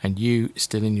 and you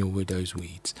still in your widow's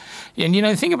weeds. And, you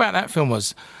know, the thing about that film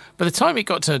was, by the time it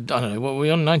got to, I don't know, what were we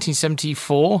on,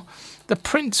 1974? The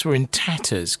prints were in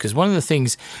tatters, because one of the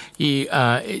things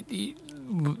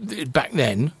back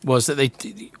then was that they...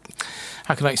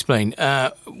 How can I explain?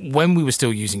 When we were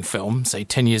still using film, say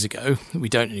 10 years ago, we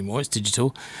don't anymore, it's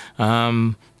digital,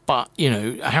 but, you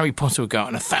know, Harry Potter would go out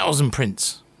on 1,000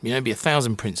 prints, you know, it'd be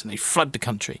 1,000 prints, and they'd flood the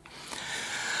country.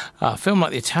 A film like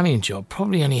The Italian Job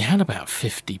probably only had about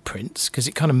 50 prints, because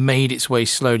it kind of made its way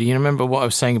slowly. You remember what I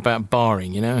was saying about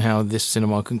barring, you know, how this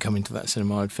cinema couldn't come into that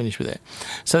cinema, I'd finish with it.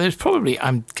 So there's probably,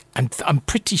 I'm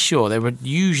pretty sure there were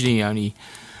usually only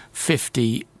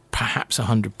 50, perhaps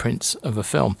 100 prints of a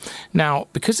film. Now,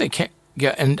 because they kept...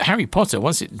 Yeah, and Harry Potter,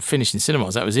 once it finished in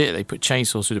cinemas, that was it. They put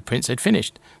chainsaws through the prints, they'd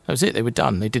finished. That was it, they were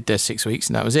done. They did their 6 weeks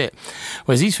and that was it.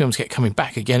 Whereas these films kept coming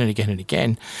back again and again and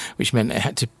again, which meant they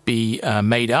had to be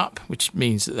made up, which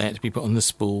means that they had to be put on the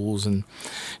spools and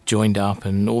joined up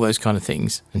and all those kind of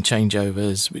things, and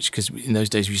changeovers, which, because in those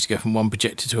days we used to go from one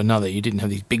projector to another. You didn't have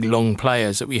these big long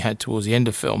players that we had towards the end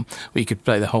of film where you could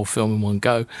play the whole film in one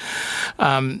go.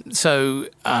 So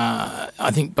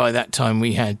I think by that time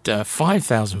we had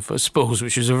 5,000 for spools,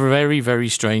 which was a very, very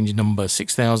strange number.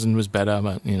 6,000 was better,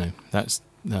 but, you know, that's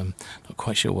not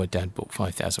quite sure why Dad bought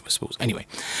 5,000 for spools. Anyway,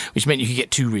 which meant you could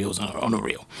get 2 reels on a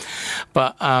reel.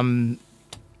 But,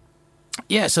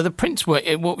 yeah, so the prints were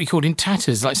what we called in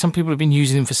tatters. Like, some people have been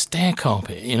using them for stair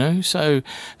carpet, you know, so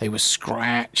they were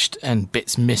scratched and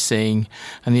bits missing.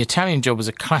 And The Italian Job was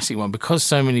a classic one because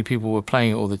so many people were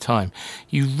playing it all the time.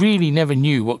 You really never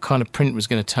knew what kind of print was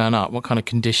going to turn up, what kind of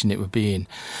condition it would be in.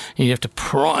 And you'd have to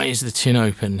prise the tin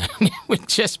open. It would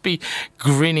just be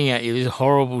grinning at you, this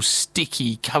horrible,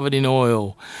 sticky, covered in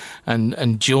oil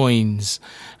and joins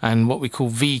and what we call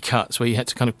V-cuts, where you had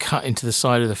to kind of cut into the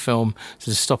side of the film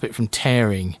to stop it from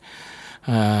tearing.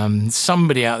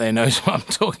 Somebody out there knows what I'm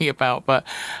talking about, but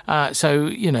so,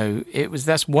 you know,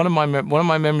 that's one of my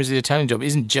memories of The Italian Job. It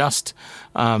isn't just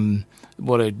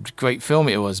what a great film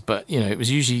it was, but, you know, it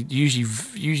was usually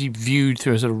viewed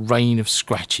through a sort of rain of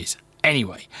scratches.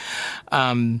 Anyway,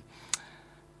 now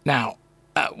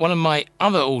one of my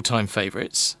other all-time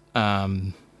favourites,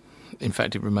 in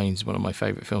fact, it remains one of my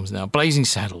favourite films now, Blazing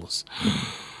Saddles.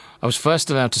 I was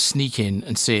first allowed to sneak in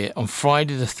and see it on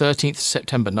Friday the 13th of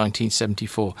September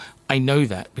 1974. I know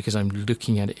that because I'm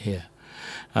looking at it here.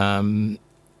 Because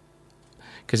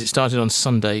it started on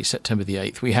Sunday, September the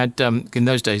 8th. We had, in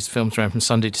those days, the films ran from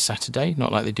Sunday to Saturday,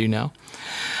 not like they do now.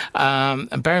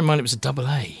 And bear in mind, it was a double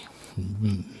A.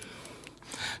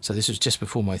 So this was just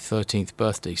before my 13th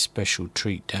birthday. Special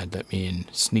treat. Dad let me in.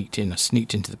 Sneaked in. I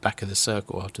sneaked into the back of the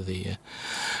circle after the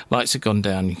lights had gone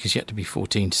down, because you had to be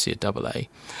 14 to see a double A.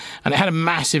 And it had a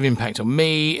massive impact on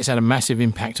me. It's had a massive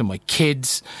impact on my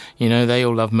kids. You know, they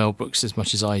all love Mel Brooks as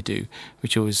much as I do,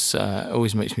 which always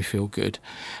makes me feel good.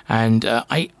 And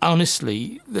I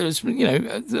honestly, there's, you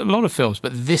know, a lot of films,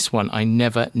 but this one I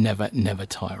never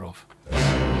tire of.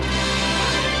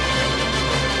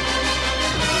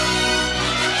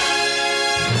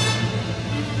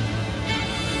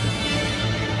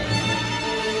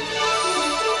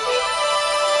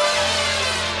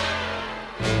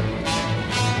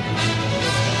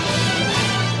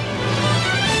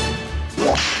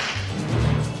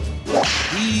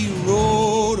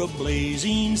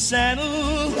 Blazing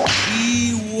saddle,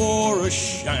 he wore a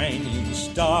shining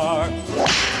star.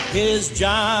 His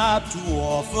job to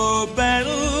offer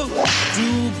battle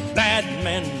to bad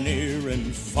men near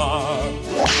and far.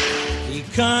 He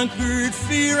conquered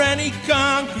fear and he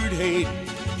conquered hate.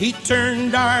 He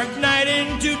turned dark night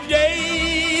into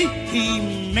day.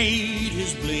 He made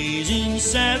his blazing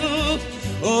saddle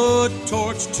a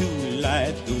torch to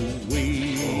light the way.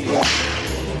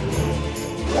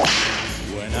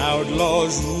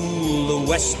 Outlaws rule the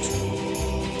West,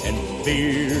 and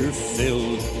fear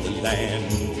filled the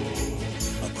land.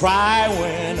 A cry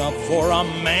went up for a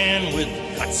man with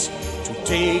guts to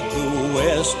take the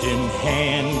West in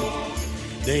hand.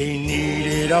 They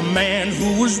needed a man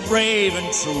who was brave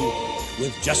and true,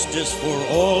 with justice for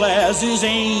all as his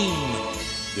aim.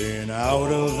 Then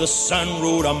out of the sun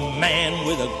rode a man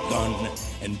with a gun,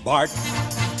 and Bart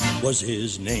was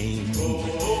his name.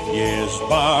 Yes,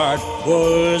 Bart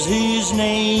was his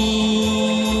name.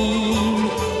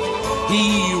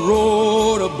 He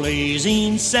rode a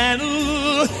blazing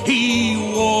saddle,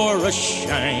 he wore a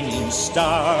shining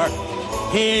star.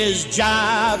 His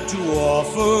job to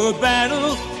offer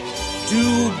battle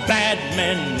to bad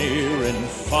men near and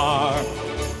far.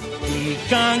 He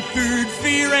conquered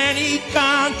fear and he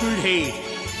conquered hate.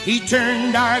 He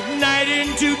turned dark night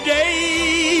into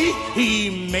day.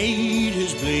 He made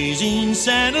his blazing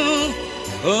saddle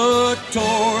a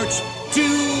torch to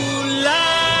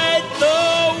light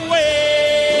the way.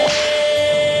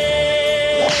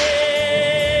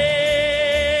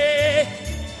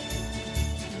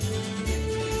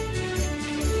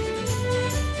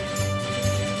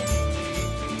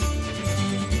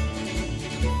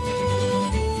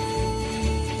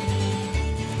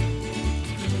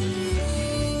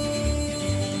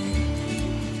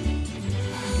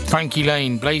 Frankie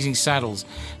Lane, Blazing Saddles.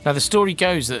 Now, the story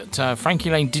goes that Frankie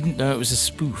Lane didn't know it was a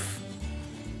spoof,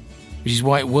 which is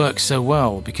why it works so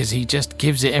well, because he just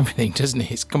gives it everything, doesn't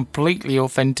he? It's completely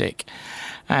authentic,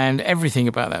 and everything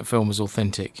about that film was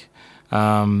authentic. We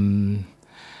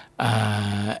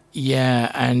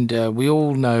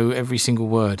all know every single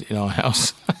word in our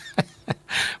house.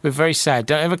 We're very sad.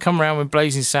 Don't ever come around when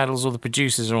Blazing Saddles or the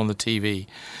producers are on the TV,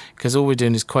 because all we're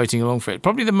doing is quoting along for it.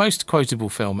 Probably the most quotable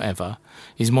film ever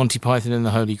is Monty Python and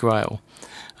the Holy Grail,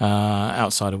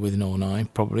 outside of With an Old Eye,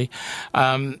 probably.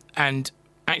 And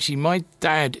actually, my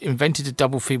dad invented a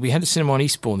double feature. We had a cinema on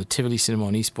Eastbourne, the Tivoli Cinema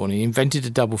on Eastbourne, and he invented a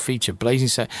double feature, Blazing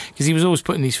Saddles, because he was always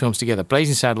putting these films together,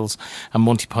 Blazing Saddles and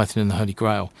Monty Python and the Holy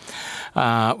Grail,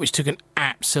 which took an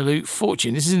absolute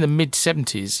fortune. This is in the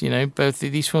mid-70s, you know. Both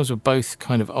these films were both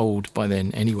kind of old by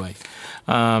then anyway.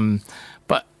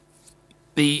 But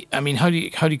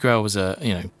Holy Grail was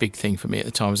a big thing for me at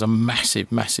the time. I was a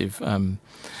massive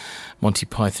Monty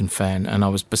Python fan, and I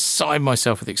was beside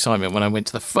myself with excitement when I went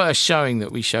to the first showing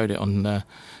that we showed it on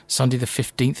Sunday the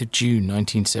 15th of June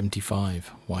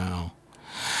 1975. Wow.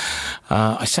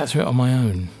 I sat through it on my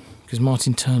own because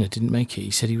Martin Turner didn't make it.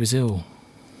 He said he was ill.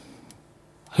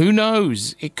 Who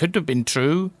knows? It could have been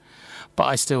true, but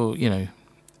I still,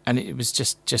 and it was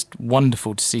just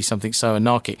wonderful to see something so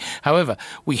anarchic. However,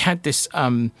 we had this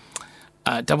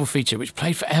double feature which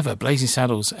played forever, Blazing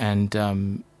Saddles and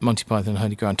Monty Python and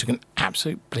Holy Grail, and took an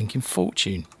absolute blinking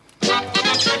fortune. We're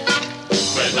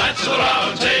knights of the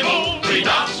round table, we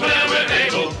dance whenever we're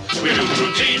able. We do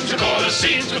routines to chorus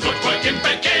scenes to footwork in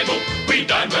bed cable. We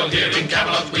dine well here in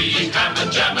Camelot, we eat ham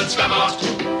and jam and Spamalot.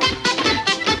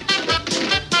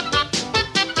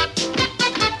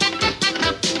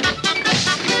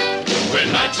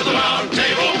 We're knights of the round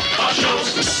table, our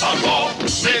shows are for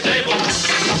mid-table.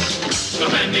 So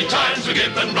many times we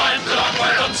give them rhymes that are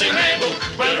quite unsingable.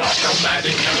 We're rock and mad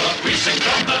in Camelot, we sing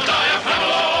from the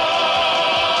diaphragm.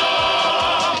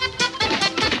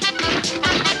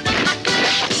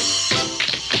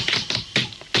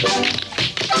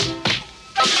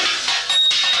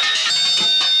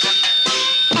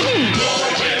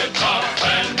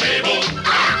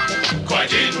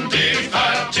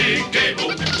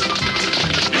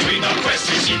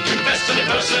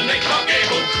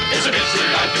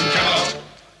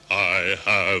 I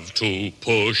have to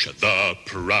push the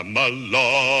Pramalot.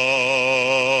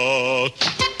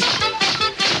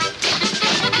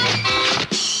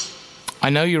 I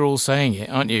know you're all saying it,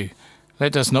 aren't you?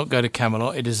 Let us not go to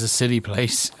Camelot. It is a silly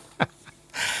place.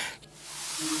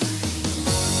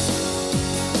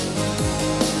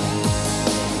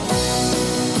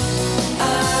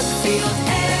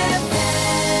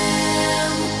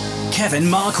 Kevin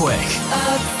Markwick.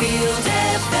 Upfield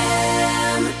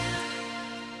FM.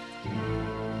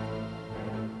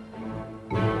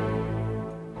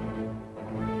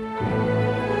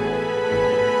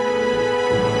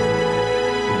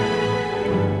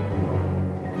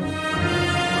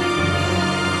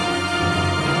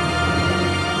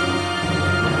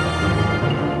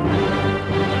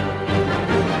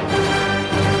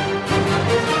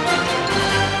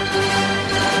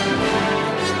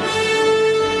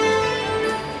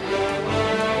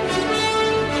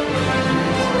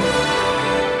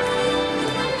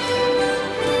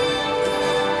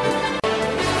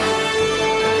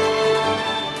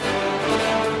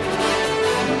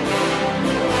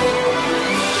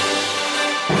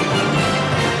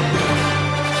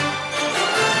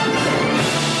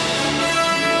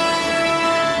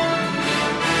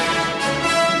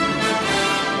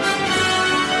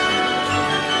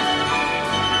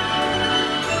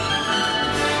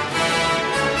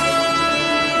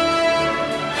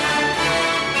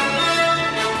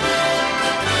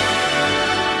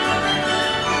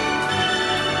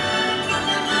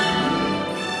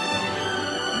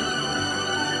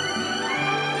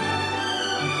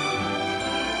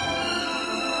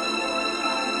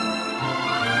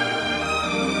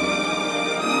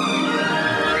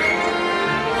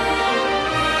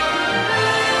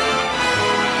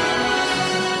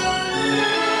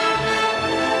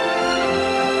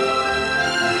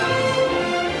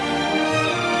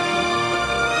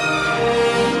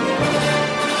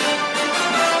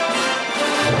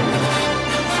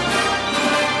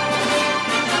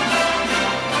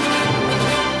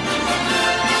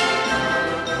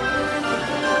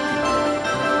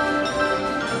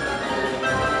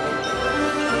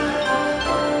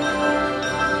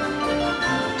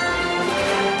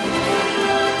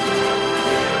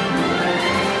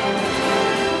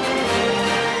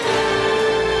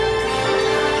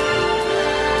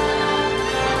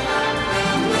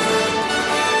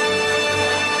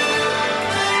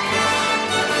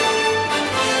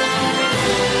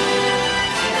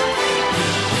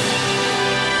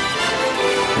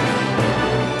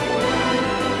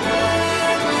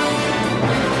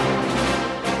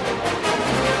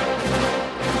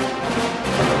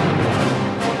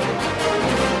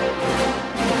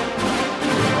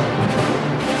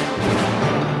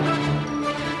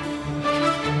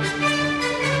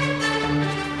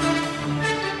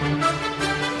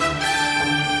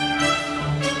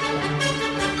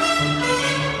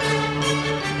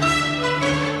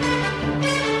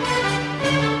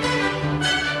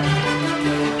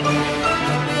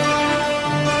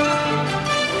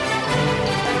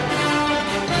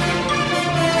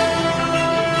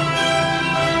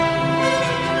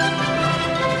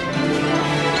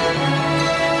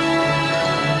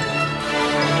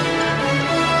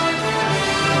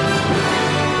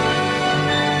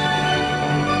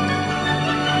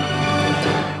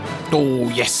 Oh,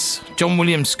 yes. John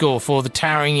Williams score for The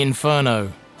Towering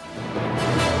Inferno.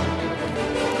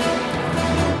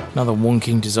 Another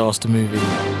wonking disaster movie.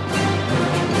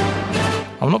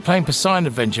 I'm not playing Poseidon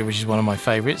Adventure, which is one of my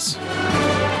favourites.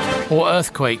 Or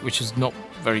Earthquake, which is not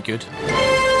very good.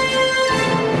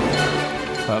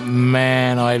 But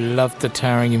man, I loved The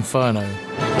Towering Inferno.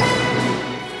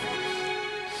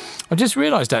 I just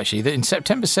realised actually that in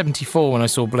September 74, when I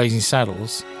saw Blazing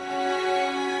Saddles,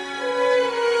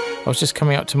 I was just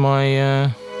coming up to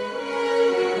my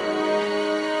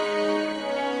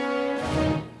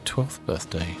 12th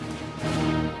birthday.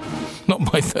 Not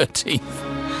my 13th.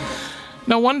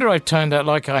 No wonder I've turned out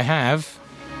like I have.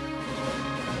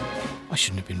 I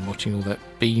shouldn't have been watching all that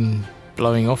bean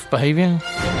blowing off behaviour.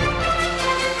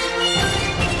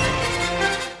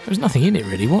 There was nothing in it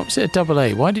really. What was it a double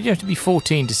A? Why did you have to be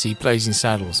 14 to see Blazing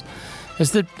Saddles?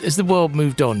 Has the world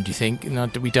moved on, do you think? No,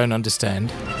 we don't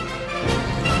understand.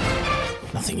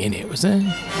 Nothing in it, was there?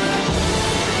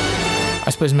 I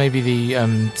suppose maybe the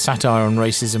satire on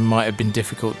racism might have been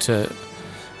difficult to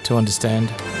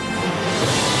understand.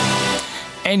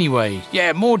 Anyway,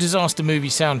 yeah, more disaster movie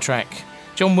soundtrack.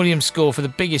 John Williams' score for the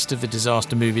biggest of the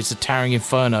disaster movies, The Towering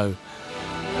Inferno.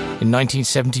 In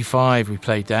 1975 we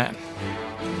played that.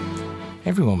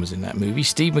 Everyone was in that movie.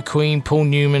 Steve McQueen, Paul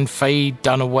Newman, Faye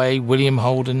Dunaway, William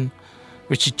Holden,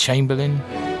 Richard Chamberlain.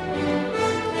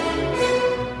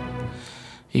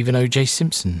 Even O.J.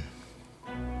 Simpson.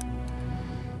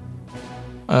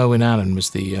 Owen Allen was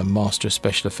the master of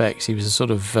special effects. He was a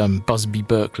sort of Busby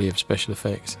Berkeley of special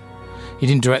effects. He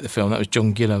didn't direct the film, that was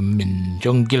John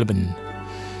Gilliman.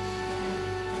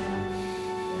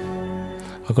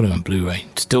 I got it on Blu-ray.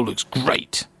 It still looks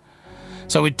great.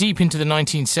 So we're deep into the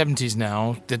 1970s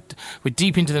now. We're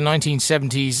deep into the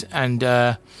 1970s and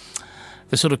the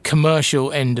sort of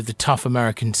commercial end of the tough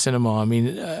American cinema. I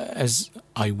mean, as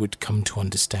I would come to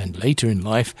understand later in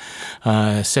life,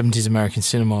 70s American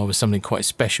cinema was something quite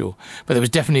special. But there was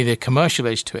definitely the commercial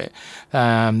edge to it.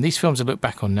 These films I look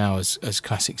back on now as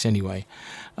classics anyway.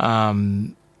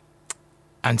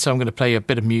 And so I'm going to play a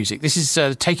bit of music. This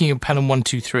is Taking of Pelham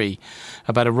 123,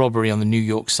 about a robbery on the New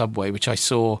York subway, which I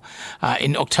saw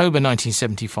in October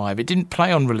 1975. It didn't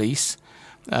play on release.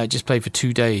 It just played for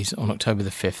 2 days on October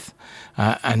the 5th.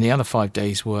 And the other 5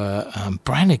 days were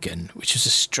Brannigan, which was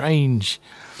a strange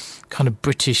kind of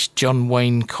British John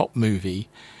Wayne cop movie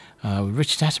with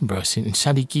Richard Attenborough and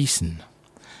Sally Geeson.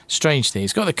 Strange thing.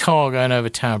 It's got the car going over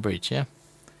Tower Bridge, yeah?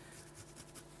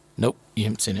 Nope, you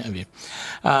haven't seen it, have you?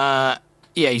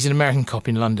 Yeah, he's an American cop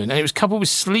in London. And it was coupled with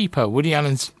Sleeper, Woody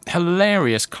Allen's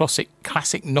hilarious classic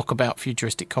knockabout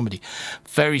futuristic comedy.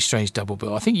 Very strange double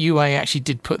bill. I think UA actually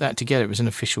did put that together. It was an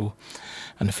official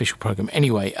programme.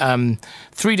 Anyway,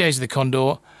 3 Days of the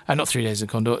Condor. Not 3 Days of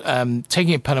the Condor.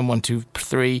 Taking it Pelham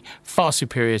 123. Far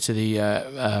superior to the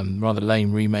rather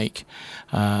lame remake.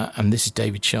 And this is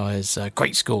David Shire's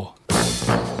great score.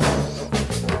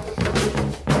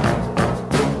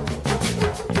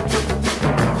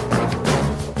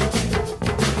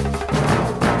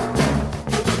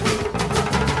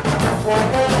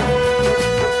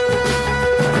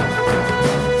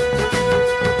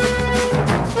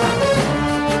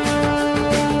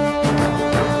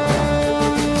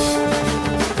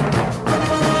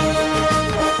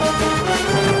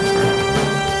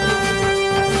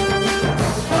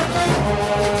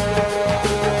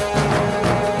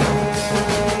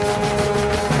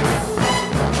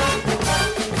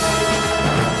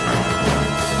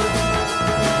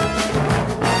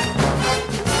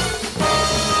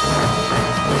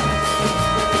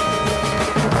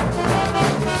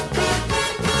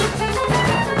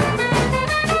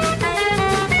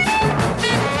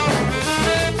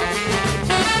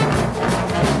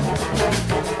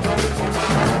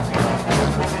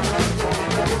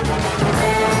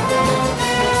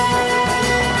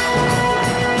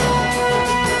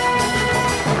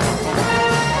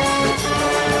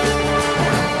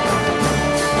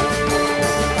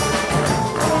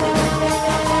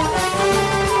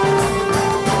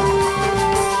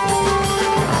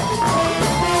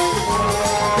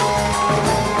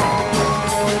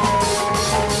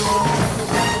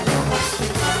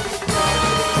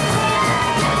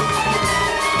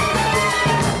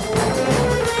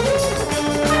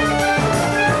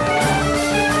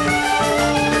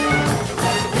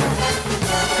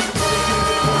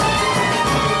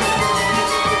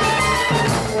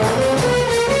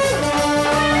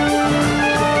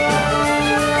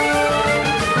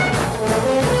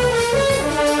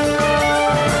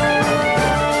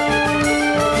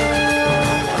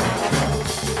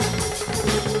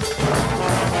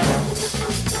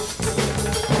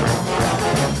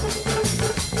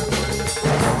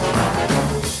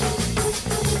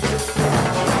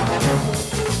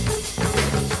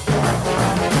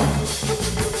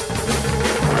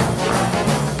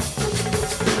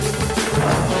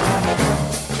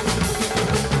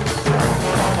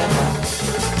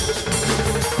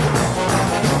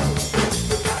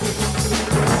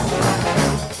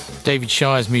 David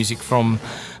Shire's music from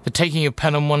The Taking of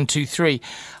Pelham 1, 2, 3.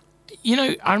 You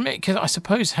know, I admit, because I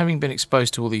suppose having been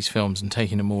exposed to all these films and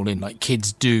taking them all in, like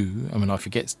kids do. I mean, I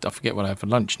forget what I have for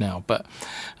lunch now, but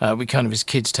we kind of, as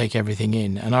kids, take everything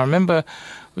in. And I remember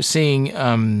seeing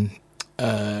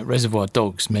Reservoir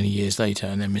Dogs many years later,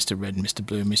 and then Mr. Red and Mr.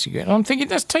 Blue and Mr. Green. And I'm thinking,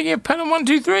 that's Taking a Pelham 1,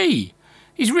 2, 3.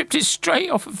 He's ripped it straight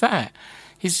off of that.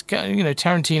 His,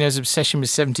 Tarantino's obsession with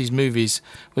 70s movies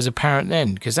was apparent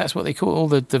then, because that's what they call all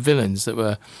the villains that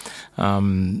were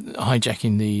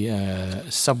hijacking the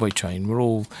subway train.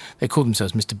 They called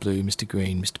themselves Mr. Blue, Mr.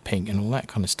 Green, Mr. Pink, and all that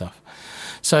kind of stuff.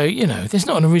 So, there's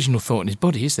not an original thought in his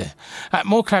body, is there?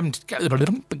 More classic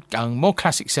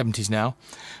 70s now.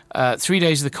 3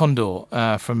 Days of the Condor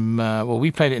we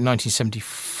played it in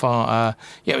 1975.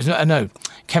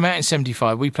 Came out in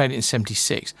 75. We played it in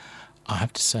 76. I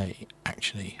have to say,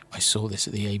 actually, I saw this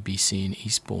at the ABC in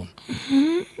Eastbourne.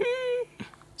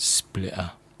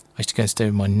 Splitter. I used to go and stay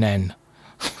with my nan.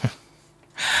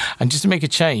 And just to make a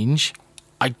change,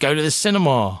 I'd go to the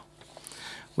cinema,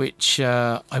 which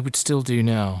I would still do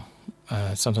now.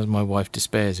 Sometimes my wife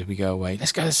despairs if we go away.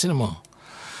 Let's go to the cinema.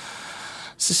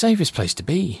 It's the safest place to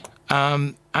be.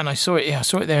 And I saw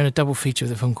it there in a double feature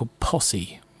with a film called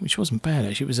Posse, which wasn't bad,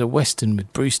 actually. It was a Western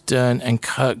with Bruce Dern and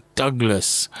Kirk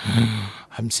Douglas. I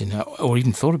haven't seen that or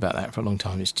even thought about that for a long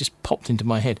time. It's just popped into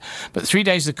my head. But 3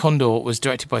 Days of the Condor was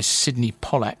directed by Sidney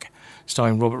Pollack,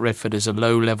 starring Robert Redford as a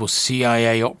low-level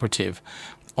CIA operative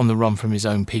on the run from his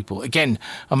own people. Again,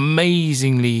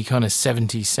 amazingly kind of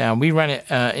 70s sound. We ran it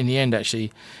in the end,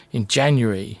 actually, in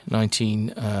January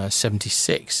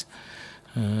 1976.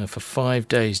 For 5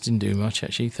 days. Didn't do much,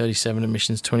 actually. 37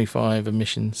 admissions, 25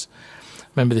 admissions.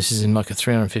 Remember, this is in like a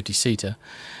 350-seater.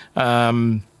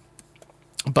 But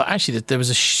actually, there was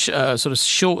a sort of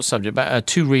short subject, about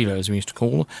two-reeler, as we used to call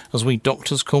them, as we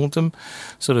doctors called them,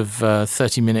 sort of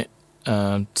 30-minute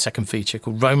second feature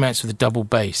called Romance with a Double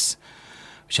Bass,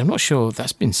 which I'm not sure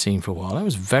that's been seen for a while. That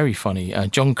was very funny.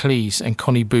 John Cleese and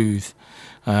Connie Booth,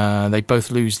 they both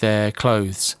lose their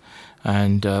clothes,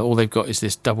 and all they've got is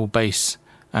this double bass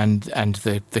and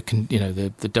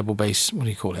the double bass, what do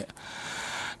you call it?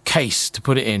 Case to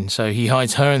put it in. So he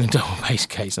hides her in the double bass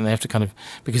case, and they have to kind of,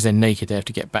 because they're naked, they have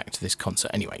to get back to this concert.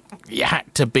 Anyway, you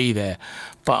had to be there.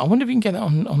 But I wonder if you can get that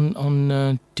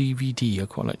on DVD. I'd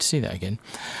quite like to see that again.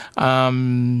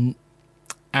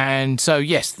 And so,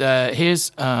 yes, here's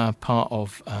part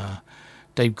of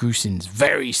Dave Grusin's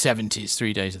very 70s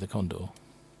 3 Days of the Condor.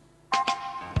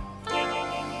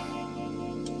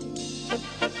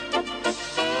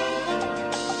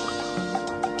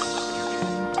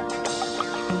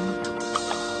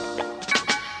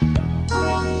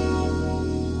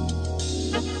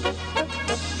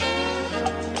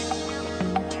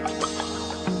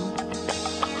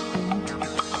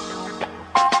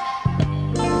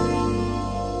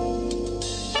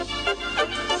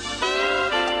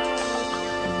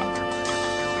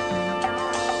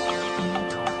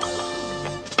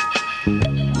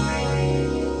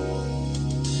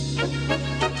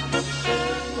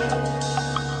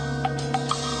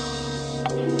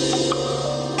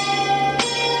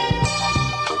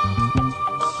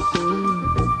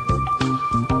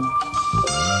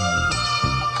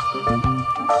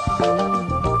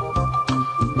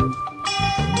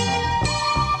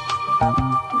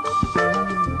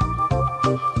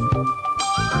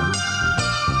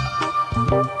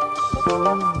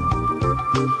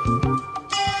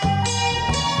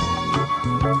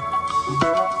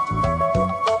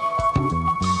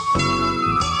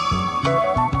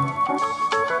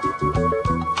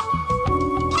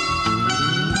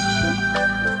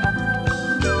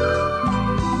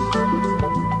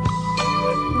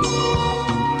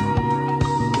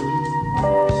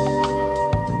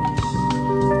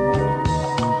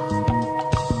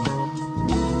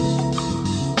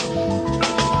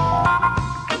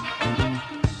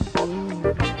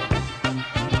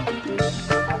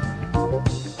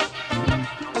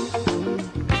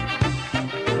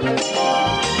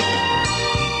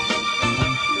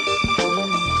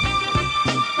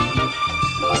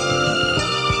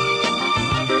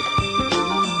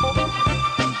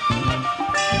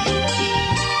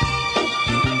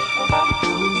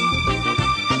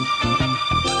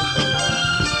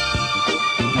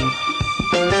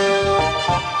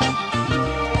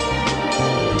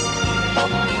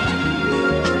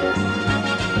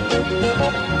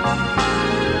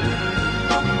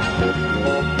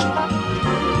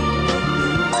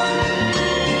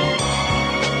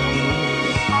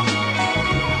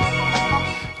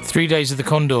 3 Days of the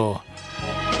Condor.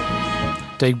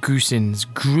 Dave Grusin's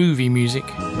groovy music.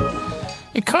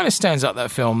 It kind of stands up, that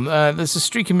film. There's a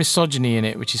streak of misogyny in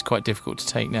it, which is quite difficult to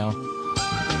take now.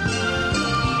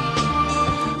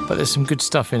 But there's some good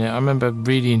stuff in it. I remember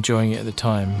really enjoying it at the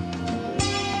time.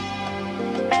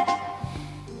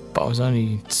 But I was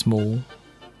only small.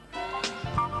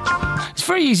 It's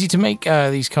very easy to make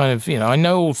these kind of, I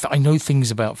know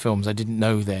things about films I didn't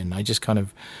know then. I just kind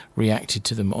of reacted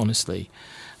to them honestly.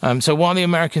 So while the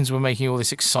Americans were making all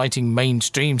this exciting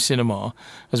mainstream cinema,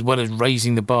 as well as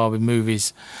raising the bar with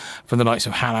movies from the likes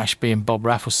of Hal Ashby and Bob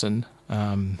Rafelson,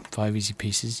 5 Easy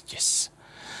Pieces, yes.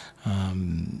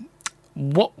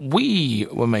 What we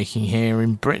were making here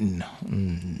in Britain,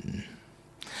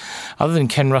 other than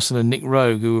Ken Russell and Nick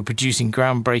Rogue, who were producing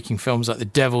groundbreaking films like The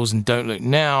Devils and Don't Look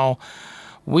Now,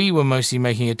 we were mostly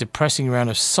making a depressing round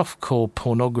of softcore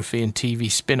pornography and TV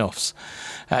spin-offs.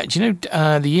 Do you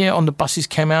know the year On the Buses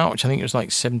came out, which I think it was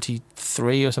like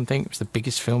 73 or something? It was the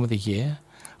biggest film of the year.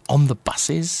 On the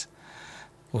Buses?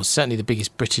 Well, certainly the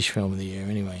biggest British film of the year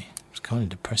anyway. It was kind of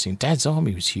depressing. Dad's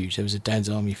Army was huge. There was a Dad's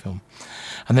Army film.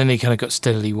 And then they kind of got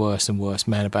steadily worse and worse.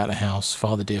 Man About the House,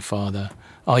 Father Dear Father,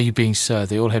 Are You Being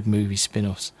Served? They all had movie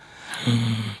spin-offs.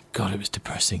 God, it was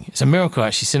depressing. It's a miracle,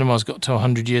 actually, cinema's got to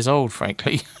 100 years old,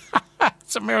 frankly.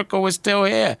 It's a miracle we're still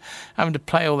here, having to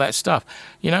play all that stuff.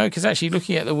 Because actually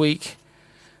looking at the week,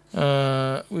 we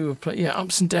were playing,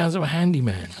 Ups and Downs of a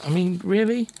Handyman. I mean,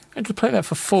 really? I had to play that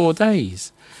for 4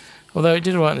 days. Although it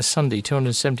did all right on the Sunday,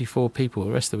 274 people.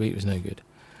 The rest of the week was no good.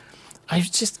 It was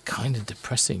just kind of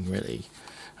depressing, really.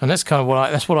 And that's kind of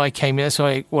what I came in. That's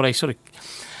what I sort of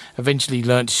eventually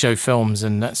learned to show films,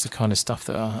 and that's the kind of stuff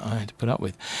that I had to put up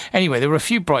with. Anyway, there were a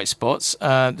few bright spots.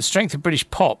 The strength of British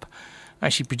pop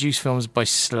actually produced films by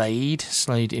Slade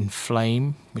in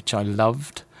Flame, which I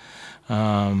loved,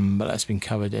 but that's been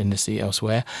covered endlessly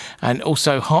elsewhere. And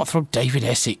also Heartthrob David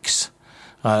Essex.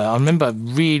 I remember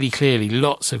really clearly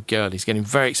lots of girlies getting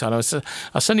very excited.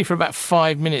 I suddenly, for about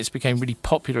 5 minutes, became really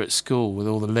popular at school with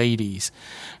all the ladies.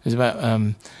 It was about...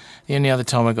 the only other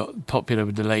time I got popular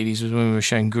with the ladies was when we were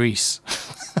showing Grease.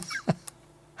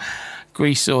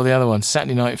 Grease, or the other one,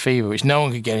 Saturday Night Fever, which no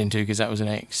one could get into because that was an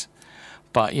X.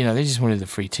 But, they just wanted the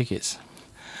free tickets.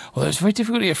 Although it's very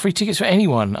difficult to get free tickets for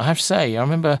anyone, I have to say. I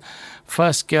remember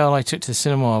first girl I took to the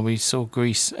cinema, we saw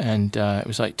Grease, and it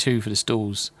was like £2 for the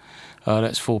stalls.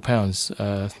 That's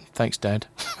 £4. Thanks, Dad.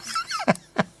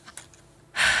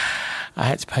 I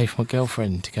had to pay for my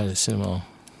girlfriend to go to the cinema.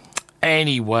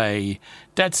 Anyway,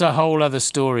 that's a whole other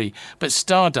story. But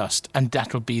Stardust and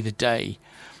That'll Be the Day.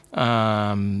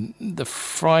 The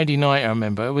Friday night, I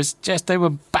remember, it was just, they were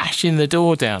bashing the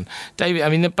door down. David, I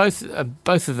mean, both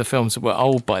of the films were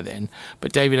old by then,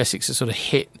 but David Essex had sort of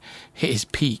hit his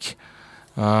peak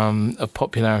of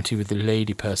popularity with the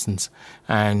lady persons.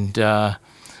 And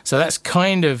so that's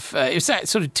kind of, it's that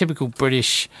sort of typical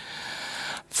British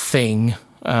thing.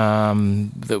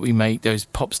 That we make those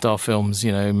pop star films,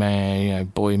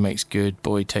 boy makes good,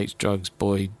 boy takes drugs,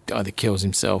 boy either kills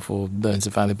himself or learns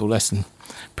a valuable lesson,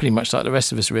 pretty much like the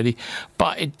rest of us, really.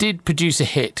 But it did produce a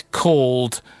hit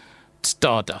called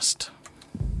Stardust.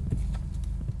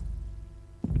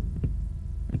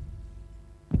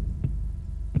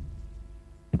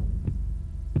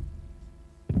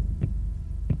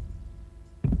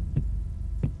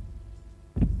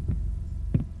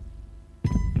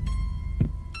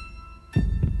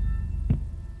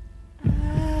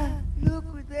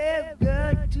 They've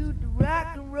gone to the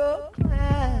rock and roll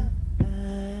clown.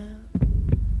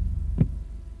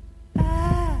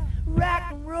 Rock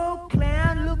and roll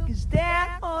clown looking down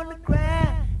on the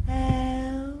ground.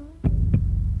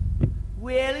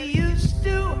 Well, he used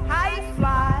to high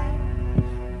fly,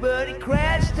 but he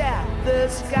crashed out the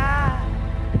sky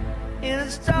in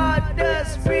a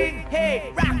stardust ring.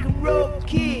 Hey, rock and roll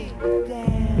king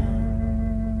down.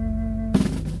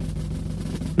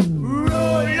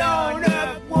 Roll on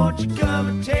up, won't you come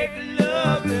and take a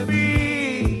look at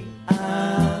me?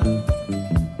 Come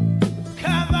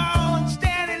on,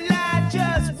 stand in line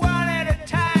just one at a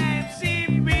time. See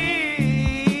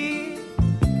me.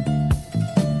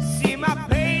 See my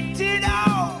painted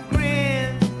on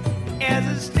grin as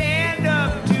I stand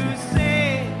up to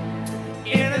sing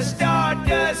in a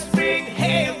stardust ring.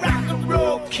 Hey, rock and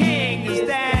roll king is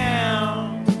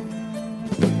down.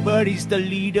 But he's the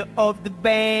leader of the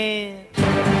band.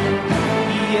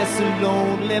 Yes, a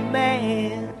lonely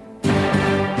man.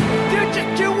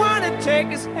 Don't you wanna take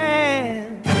his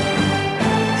hand?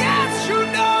 Yes, you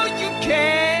know you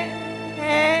can.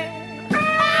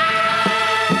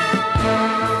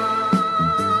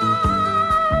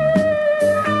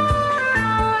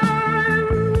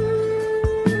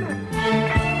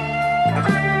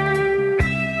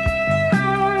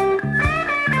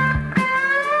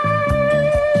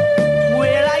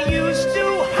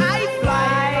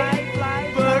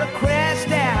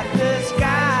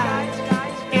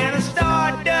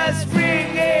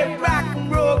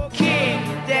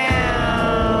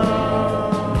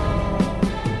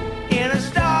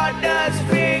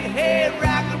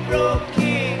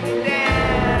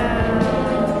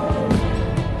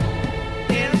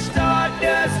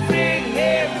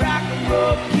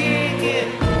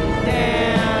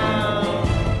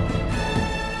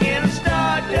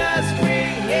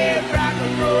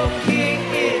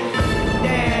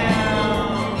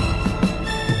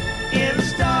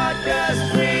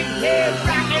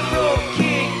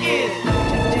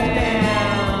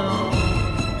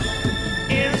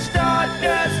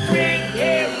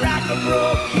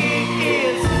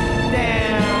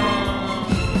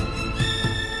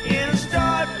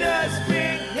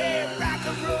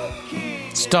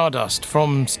 Stardust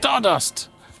from Stardust.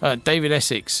 David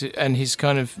Essex and his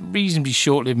kind of reasonably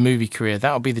short-lived movie career.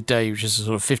 That'll Be the Day, which is a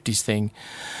sort of 50s thing,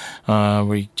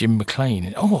 where Jim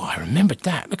McClane. Oh, I remembered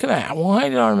that. Look at that. Why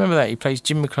did I remember that? He plays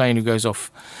Jim McClane, who goes off,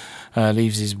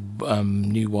 leaves his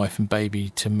new wife and baby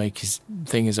to make his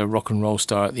thing as a rock and roll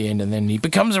star at the end, and then he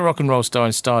becomes a rock and roll star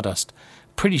in Stardust.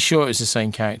 Pretty sure it's the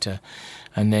same character.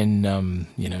 And then,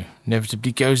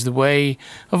 inevitably goes the way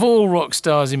of all rock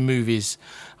stars in movies.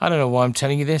 I don't know why I'm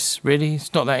telling you this, really.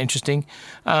 It's not that interesting.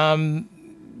 There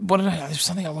was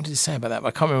something I wanted to say about that, but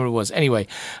I can't remember what it was. Anyway,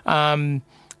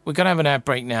 we're going to have an ad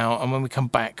break now, and when we come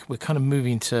back, we're kind of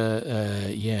moving to,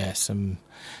 this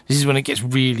is when it gets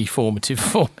really formative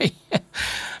for me.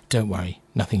 Don't worry,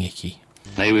 nothing icky.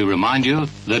 May we remind you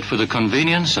that for the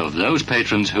convenience of those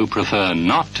patrons who prefer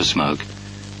not to smoke,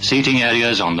 seating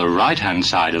areas on the right-hand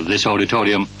side of this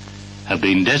auditorium have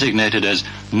been designated as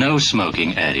no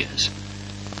smoking areas.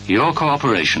 Your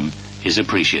cooperation is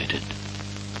appreciated.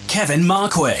 Kevin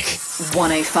Markwick.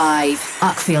 105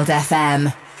 Uckfield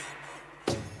FM.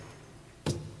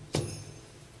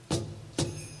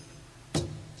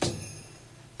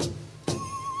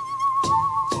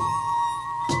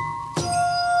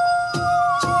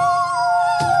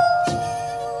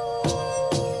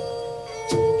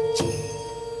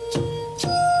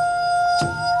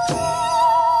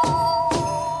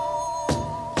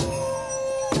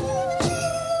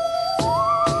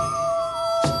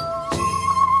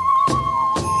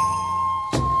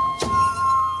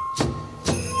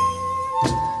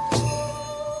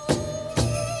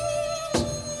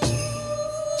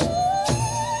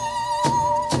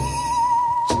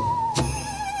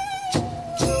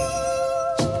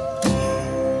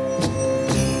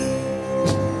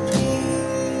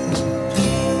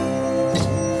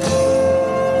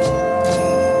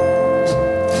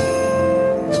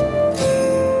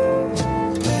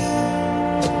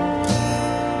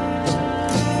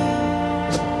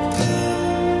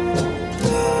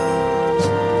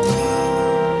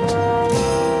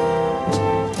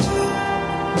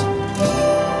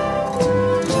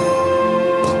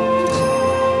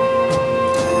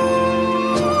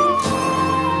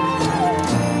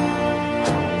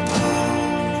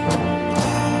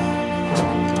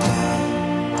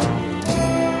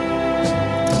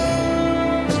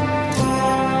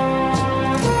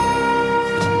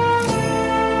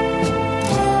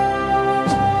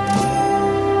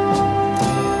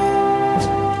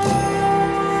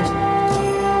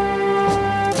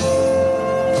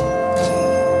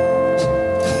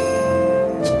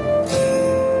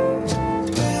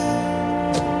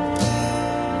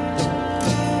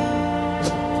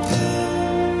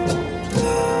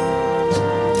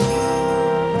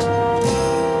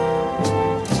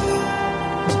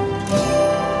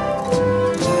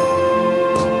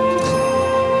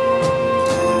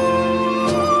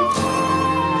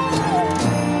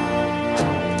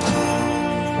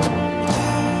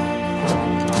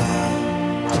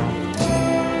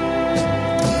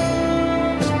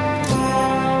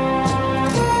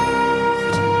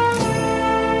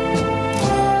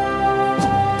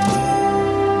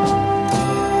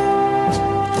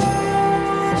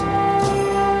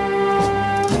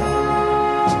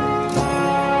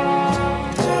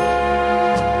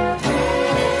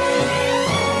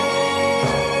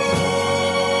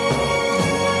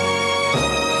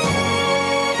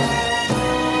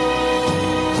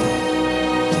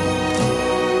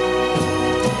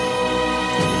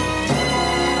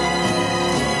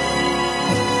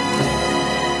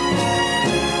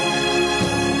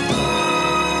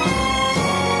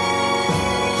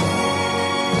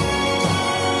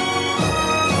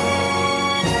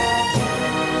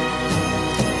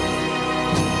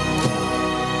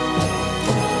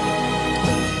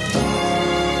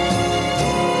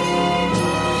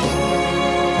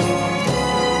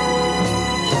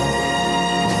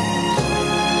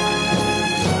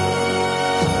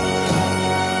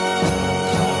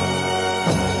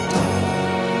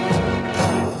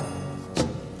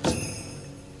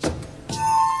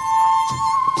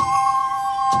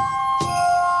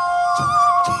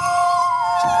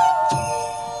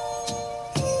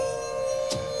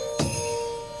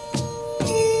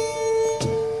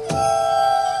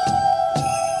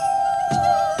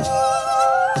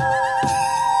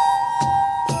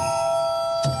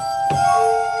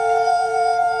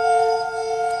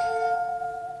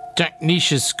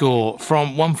 Nisha's score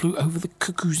from One Flew Over the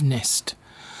Cuckoo's Nest.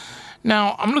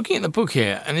 Now, I'm looking at the book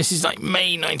here, and this is like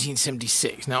May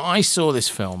 1976. Now, I saw this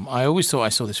film. I always thought I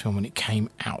saw this film when it came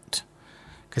out,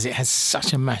 because it has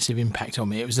such a massive impact on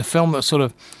me. It was the film that sort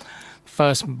of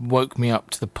first woke me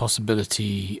up to the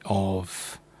possibility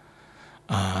of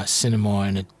cinema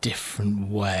in a different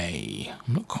way.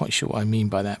 I'm not quite sure what I mean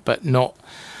by that, but not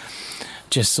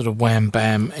just sort of wham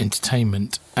bam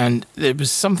entertainment. And there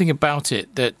was something about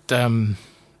it that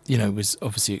was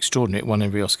obviously extraordinary. It won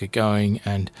every Oscar going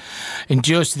and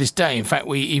endures to this day. In fact,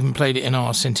 we even played it in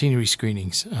our Centenary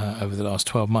screenings over the last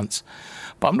 12 months.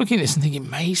 But I'm looking at this and thinking,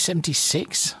 May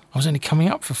 76? I was only coming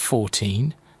up for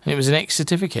 14 and it was an X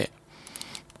certificate.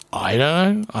 I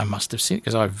don't know. I must have seen it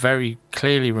because I very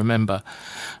clearly remember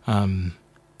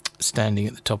standing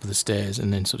at the top of the stairs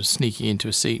and then sort of sneaking into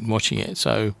a seat and watching it.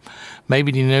 So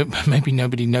maybe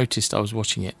nobody noticed I was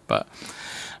watching it, but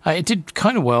it did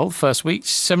kind of well first week.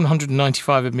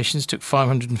 795 admissions, took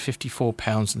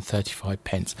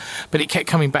 £554.35. But it kept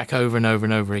coming back over and over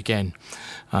and over again.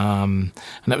 And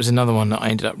that was another one that I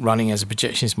ended up running as a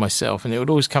projectionist myself, and it would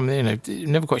always come in.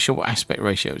 Never quite sure what aspect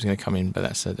ratio it was going to come in, but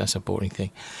that's a boring thing.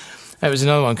 It was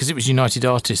another one because it was United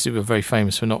Artists who were very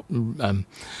famous for not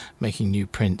making new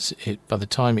prints. By the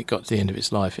time it got to the end of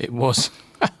its life, it was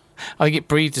I think it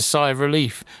breathed a sigh of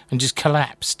relief and just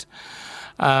collapsed.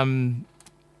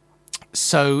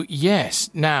 So yes,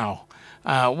 now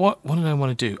what did I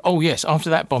want to do? Oh yes, after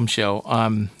that bombshell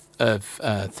of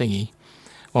thingy,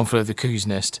 One Flew Over the Cuckoo's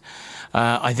Nest,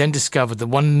 I then discovered the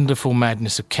wonderful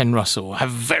madness of Ken Russell. I have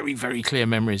very, very clear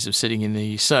memories of sitting in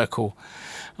the circle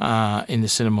in the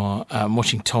cinema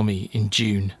watching Tommy in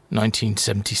June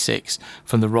 1976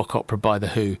 from the rock opera by The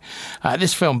Who.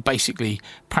 This film basically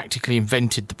practically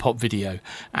invented the pop video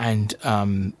and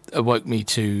awoke me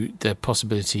to the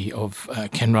possibility of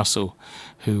Ken Russell,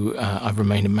 who I've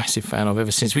remained a massive fan of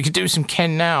ever since. We could do some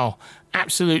Ken now,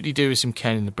 absolutely do with some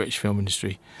Ken in the British film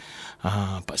industry.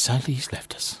 But sadly he's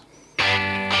left us.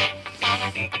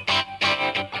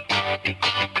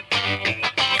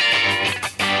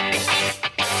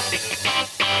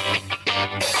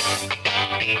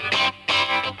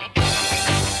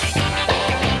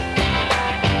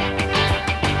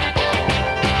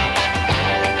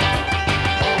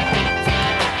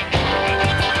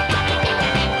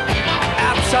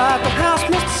 Outside the house,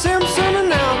 Mr. Simpson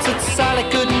announced that Sally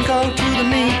couldn't go to the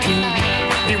meeting.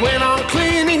 He went on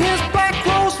cleaning his black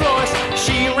Rolls Royce.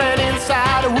 She ran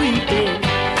inside weeping.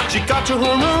 She got to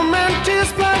her room and tears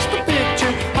splashed the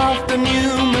picture of the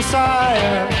new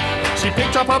Messiah. She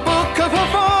picked up a book of her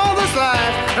father's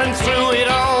life and threw it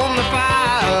on the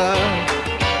fire.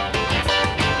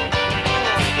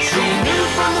 She knew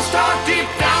from the start, deep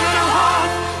down in her heart,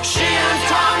 she and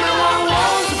Tommy were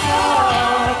worlds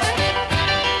apart.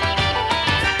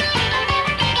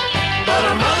 But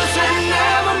her mother said,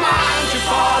 never mind, your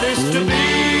part is to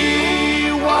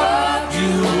be what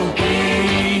you will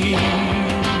be.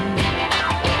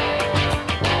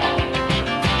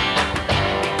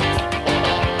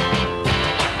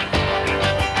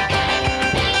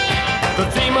 The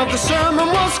theme of the sermon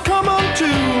was, come unto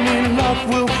me, love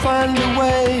will find a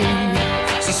way.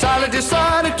 So Sally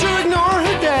decided to ignore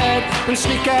her dad and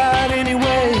sneak out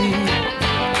anyway.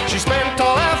 She spent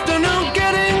all afternoon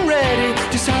getting ready,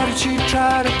 decided she'd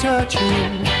try to touch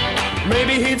him.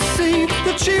 Maybe he'd see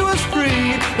that she was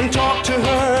free and talk to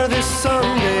her this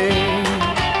Sunday.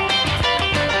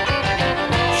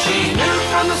 She knew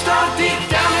from the start, deep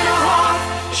down in her heart,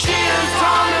 she and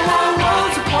Tommy were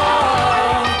worlds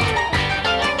apart.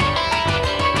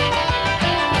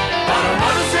 But her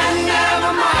mother said,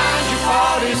 never mind, your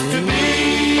part is to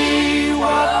be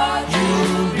what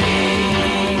you'll be.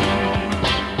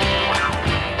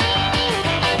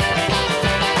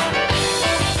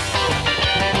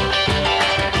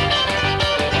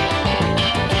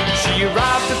 She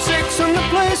arrived at 6 and the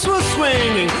place was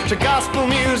swinging to gospel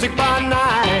music by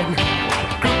 9.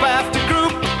 Group after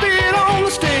group appeared on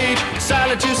the stage.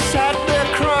 Sally just sat there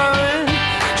crying.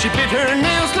 She bit her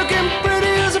nails looking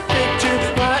pretty as a picture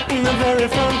right in the very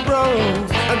front row.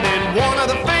 And then one of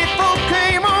the faithful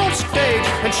came on stage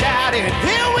and shouted,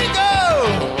 here we go!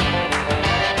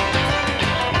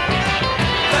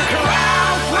 The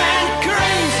crowd went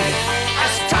crazy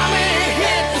as Tommy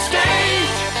hit the stage.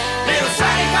 Little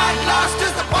Sally got lost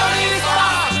as the police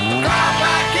lost the crowd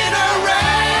back in a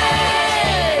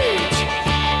rage.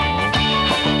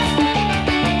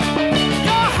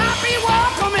 Your happy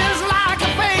welcome is like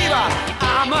a favor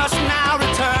I must now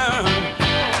return.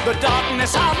 The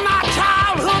darkness of my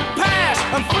childhood past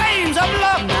and flames of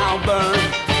love now burn.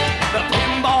 The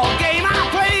pinball game I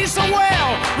play so well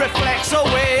reflects a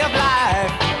way of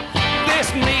life.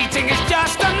 This meeting is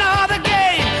just another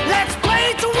game. Let's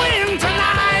play to win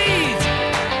tonight.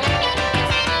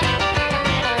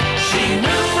 She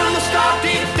knew from the start,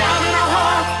 deep down in her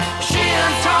heart, she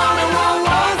and Tommy were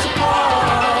worlds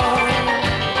apart.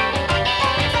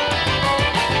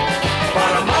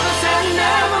 But her mother said,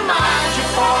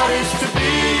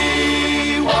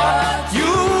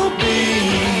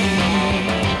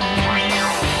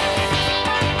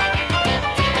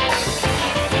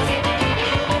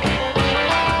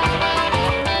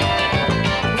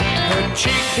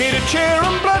 a chair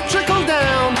and blood trickled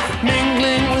down,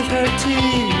 mingling with her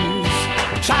tears.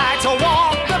 Try to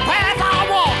walk the path I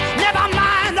walk, never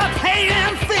mind the pain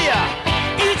and fear.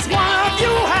 Each one of you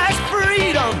has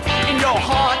freedom in your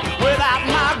heart without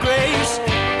my grace.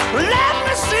 Let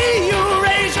me see you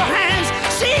raise your hands,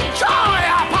 see joy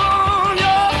upon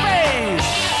your face.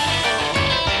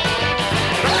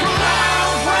 The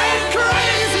crowd went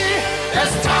crazy as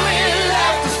Tommy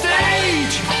left the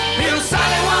stage. Little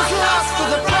Sally was lost for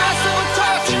the price of a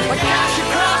touch, a gash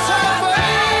across her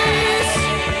face,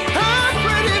 her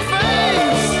pretty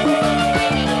face.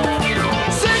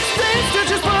 16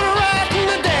 stitches put her right in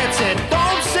the dead. Said,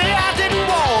 don't say I didn't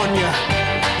warn you.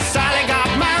 Sally got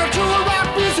married to a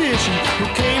rock musician who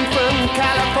came from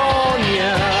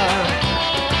California.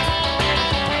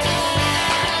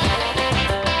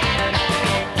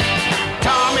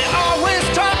 Tommy always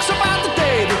talks about the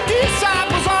day the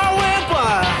disciples all went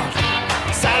wild.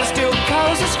 Sally still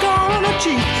calls a scar on her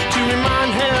cheek to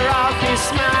remind her of his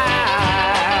smile.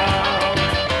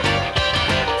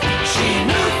 She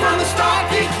knew from the start,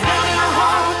 deep down in her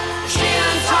heart, she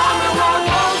and Tommy were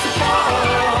worlds apart.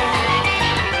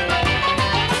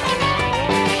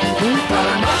 But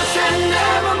her mother said,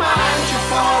 never mind, your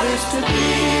fault is to be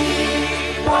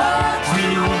what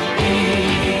you be.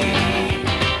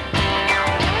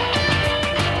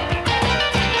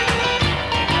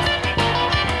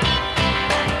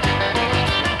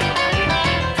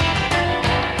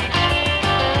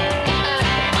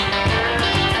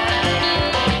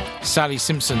 Sally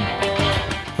Simpson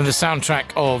from the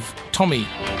soundtrack of Tommy,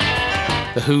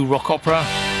 the Who rock opera,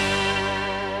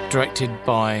 directed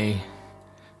by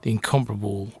the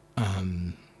incomparable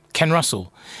Ken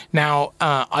Russell. Now,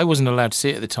 I wasn't allowed to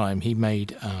see it at the time. He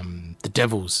made The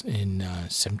Devils in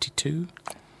 72.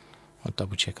 I'll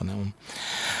double check on that one.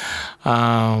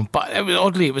 But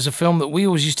oddly, it was a film that we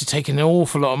always used to take an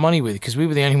awful lot of money with because we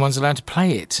were the only ones allowed to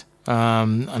play it. I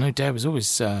know Dad was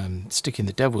always sticking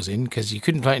The Devils in because you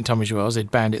couldn't play it in Tunbridge Wells,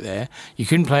 they'd banned it there. You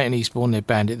couldn't play it in Eastbourne, they'd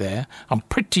banned it there. I'm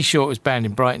pretty sure it was banned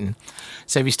in Brighton.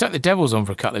 So if you stuck The Devils on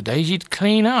for a couple of days, you'd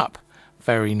clean up.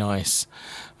 Very nice.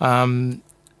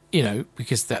 You know,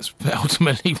 because that's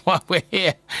ultimately why we're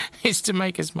here, is to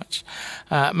make as much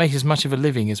of a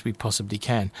living as we possibly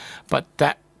can. But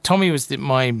that Tommy was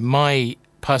my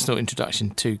personal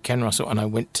introduction to Ken Russell, and I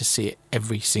went to see it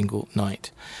every single night.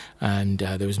 And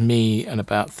there was me and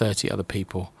about 30 other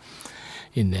people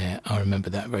in there. I remember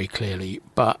that very clearly.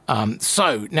 But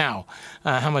so now,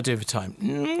 how am I doing for time?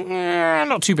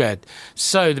 Not too bad.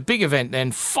 So the big event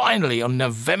then, finally on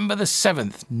November the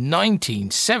 7th,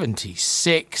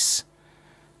 1976,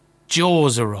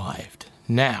 Jaws arrived.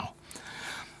 Now,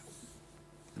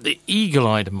 the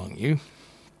eagle-eyed among you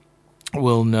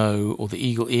will know, or the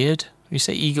eagle-eared. You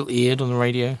say eagle-eared on the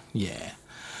radio? Yeah.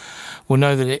 Will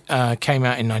know that it came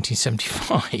out in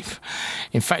 1975.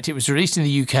 In fact, it was released in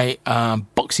the UK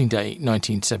Boxing Day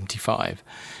 1975.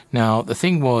 Now, the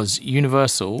thing was,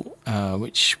 Universal,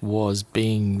 which was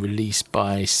being released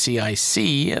by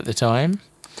CIC at the time,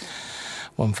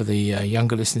 one for the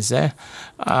younger listeners there,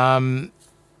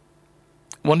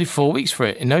 wanted 4 weeks for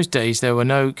it. In those days, there were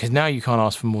no... Because now you can't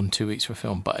ask for more than 2 weeks for a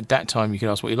film, but at that time, you could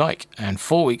ask what you like. And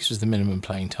 4 weeks was the minimum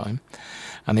playing time.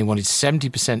 And they wanted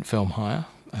 70% film hire,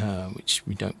 which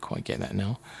we don't quite get that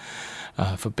now,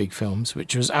 for big films,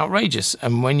 which was outrageous.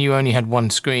 And when you only had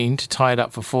one screen to tie it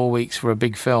up for 4 weeks for a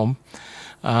big film,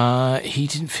 he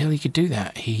didn't feel he could do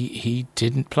that. He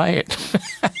didn't play it.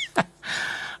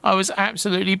 I was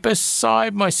absolutely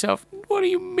beside myself. What do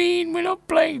you mean we're not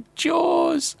playing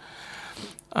Jaws?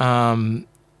 And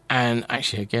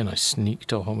actually, again, I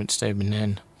sneaked off. I went to stay with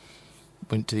Nan.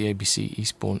 Went to the ABC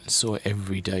Eastbourne and saw it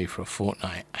every day for a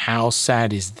fortnight. How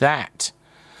sad is that?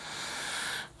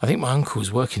 I think my uncle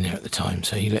was working there at the time,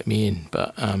 so he let me in.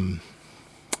 But,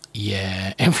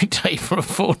 yeah, every day for a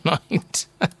fortnight.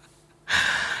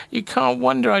 You can't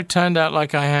wonder I've turned out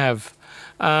like I have.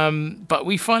 But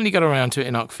we finally got around to it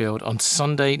in Uckfield on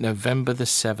Sunday, November the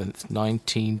 7th,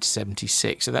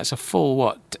 1976. So that's a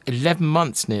full, 11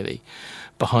 months nearly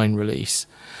behind release.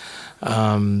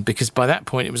 Because by that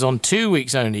point it was on 2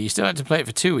 weeks only. You still had to play it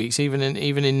for 2 weeks, even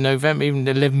in November, even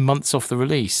 11 months off the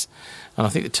release. And I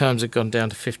think the terms had gone down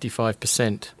to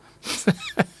 55%,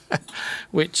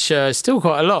 which is still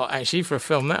quite a lot actually for a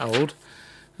film that old.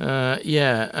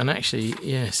 Yeah, and actually,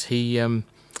 yes, he.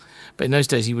 But in those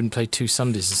days he wouldn't play 2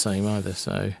 Sundays the same either.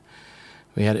 So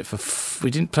we had it for.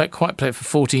 We didn't quite play it for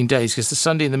 14 days because the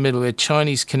Sunday in the middle we had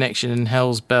Chinese Connection and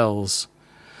Hell's Bells,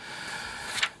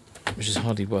 which is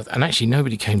hardly worth. And actually,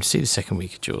 nobody came to see the second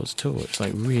week of Jaws at all. It's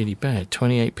like really bad.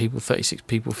 28 people, 36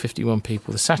 people, 51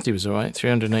 people. The Saturday was all right,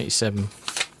 387.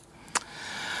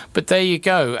 But there you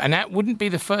go. And that wouldn't be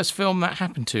the first film that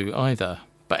happened to either.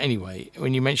 But anyway,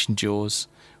 when you mention Jaws,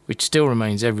 which still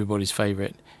remains everybody's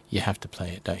favourite, you have to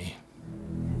play it, don't you?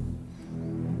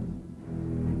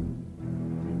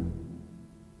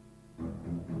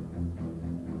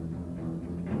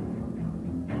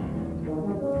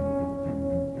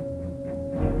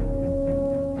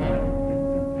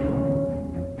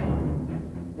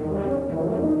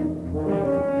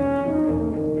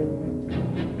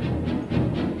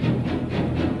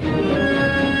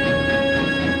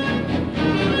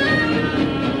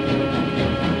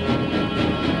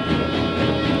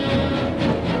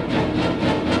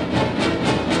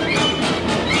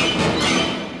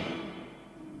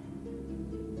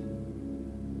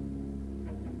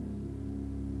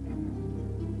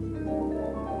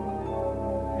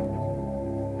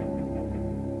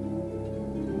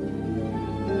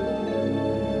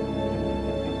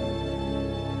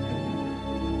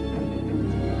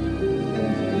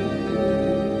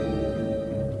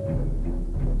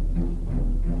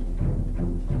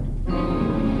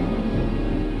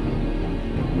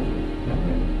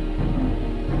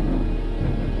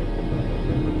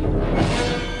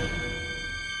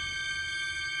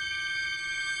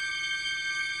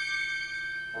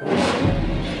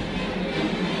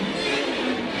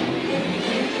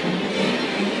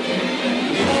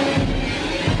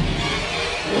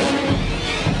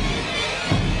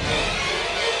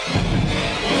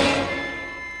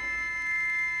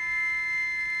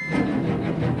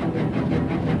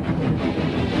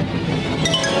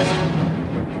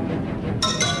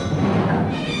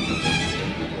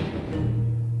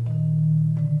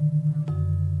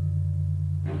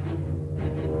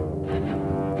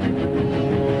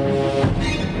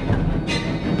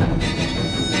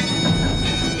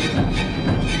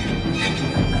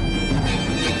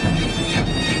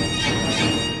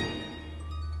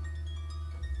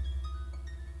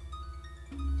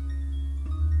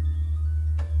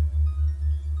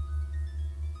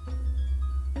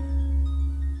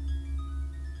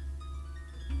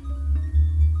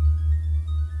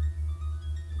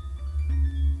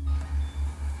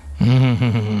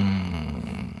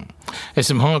 There's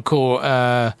some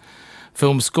hardcore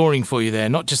film scoring for you there.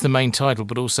 Not just the main title,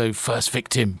 but also First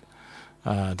Victim.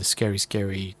 The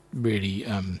scary, really...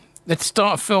 let's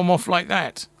start a film off like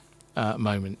that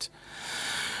moment,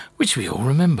 which we all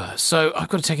remember. So I've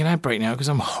got to take an ad break now because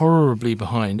I'm horribly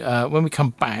behind. When we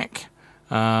come back,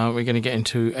 we're going to get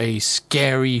into a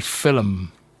scary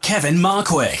film. Kevin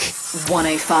Markwick.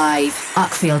 105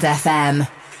 Uckfield FM.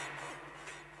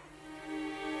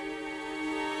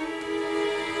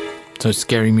 So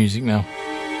scary music now.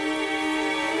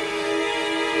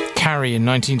 Carrie in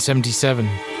 1977.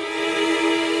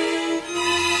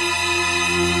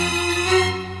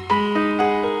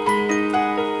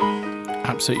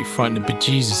 Absolutely frightened the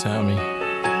bejesus out of me.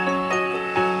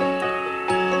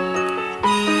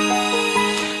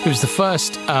 It was the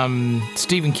first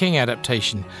Stephen King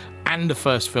adaptation and the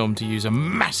first film to use a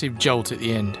massive jolt at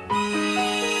the end.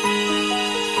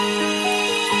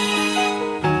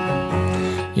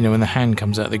 You know, when the hand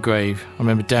comes out of the grave. I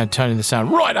remember Dad turning the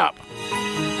sound right up.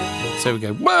 So we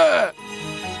go, "Wah!"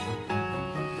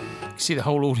 You see the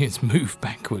whole audience move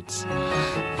backwards.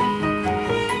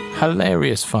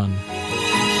 Hilarious fun.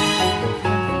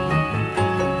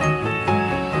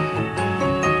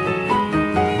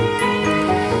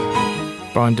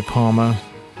 Brian De Palma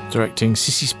directing.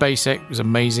 Sissy Spacek was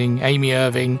amazing. Amy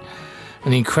Irving.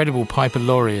 And the incredible Piper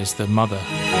Laurie as the mother.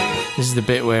 This is the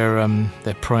bit where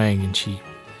they're praying and she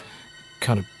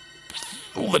kind of...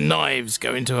 all the knives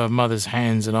go into her mother's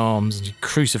hands and arms and she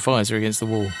crucifies her against the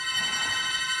wall.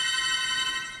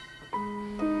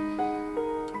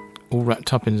 All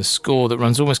wrapped up in the score that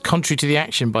runs almost contrary to the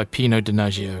action by Pino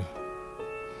Donaggio.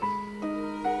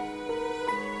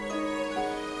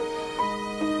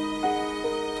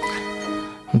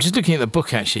 I'm just looking at the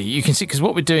book, actually. You can see, because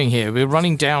what we're doing here, we're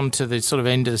running down to the sort of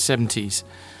end of the 70s.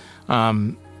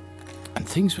 And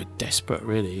things were desperate,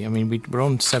 really. I mean, we're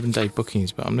on 7-day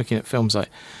bookings, but I'm looking at films like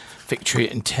Victory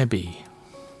at Entebbe.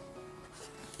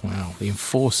 Wow, The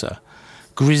Enforcer.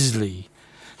 Grizzly.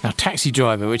 Now, Taxi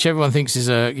Driver, which everyone thinks is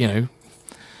was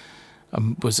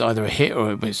either a hit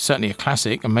or it was certainly a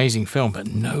classic, amazing film, but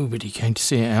nobody came to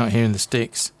see it out here in the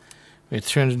sticks. We had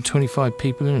 325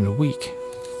 people in a week.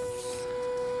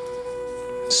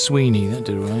 Sweeney, that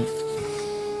did all right.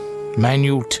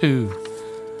 Manual 2.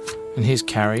 And here's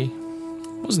Carrie.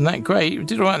 Wasn't that great. We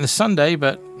did all right on the Sunday,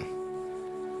 but the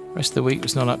rest of the week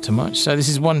was not up to much. So this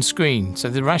is one screen. So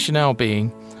the rationale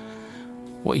being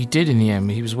what he did in the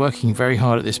end. He was working very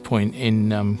hard at this point in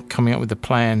coming up with the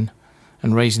plan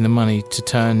and raising the money to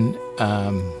turn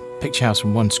Picture House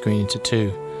from 1 screen into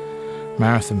 2.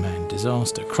 Marathon Man,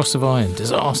 disaster. Cross of Iron,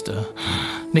 disaster.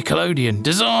 Nickelodeon,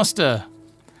 disaster.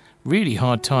 Really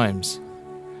hard times.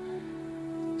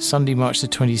 Sunday, March the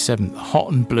 27th.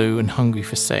 Hot and Blue and Hungry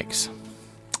for Sex.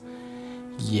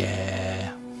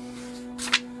 Yeah.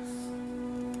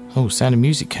 Oh, Sound of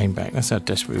Music came back. That's how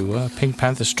desperate we were. Pink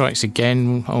Panther Strikes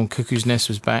Again. Oh, Cuckoo's Nest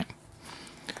was back.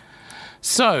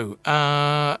 So,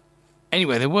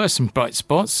 anyway, there were some bright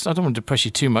spots. I don't want to depress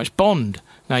you too much. Bond.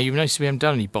 Now, you've noticed we haven't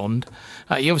done any Bond.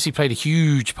 He obviously played a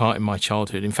huge part in my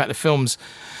childhood. In fact, the films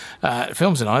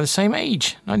and I are the same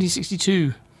age,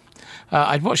 1962.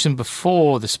 I'd watched them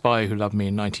before The Spy Who Loved Me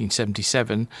in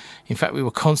 1977. In fact, we were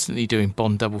constantly doing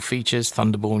Bond double features,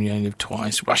 Thunderball, You Only Live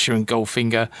Twice, Russia and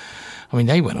Goldfinger. I mean,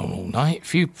 they went on all night.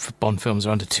 Few Bond films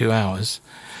are under 2 hours.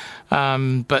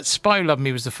 But Spy Who Loved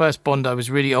Me was the first Bond I was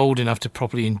really old enough to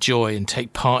properly enjoy and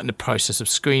take part in the process of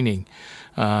screening.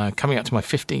 Coming up to my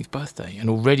 15th birthday and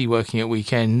already working at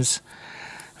weekends.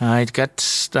 I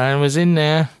was in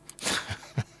there.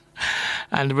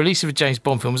 And the release of a James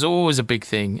Bond film was always a big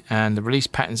thing, and the release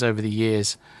patterns over the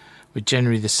years were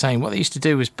generally the same. What they used to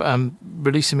do was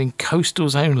release them in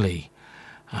coastals only,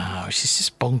 which is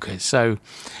just bonkers. So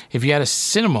if you had a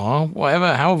cinema,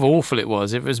 however awful it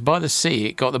was, if it was by the sea,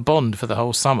 it got the Bond for the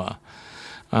whole summer.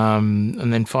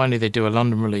 And then finally they do a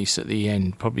London release at the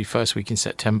end, probably first week in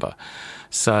September.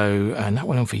 So, and that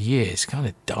went on for years, kind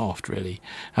of daft, really.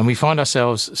 And we find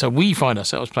ourselves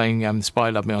playing The Spy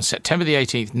Who Loved Me on September the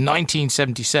 18th,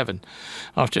 1977,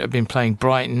 after it had been playing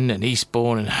Brighton and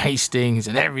Eastbourne and Hastings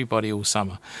and everybody all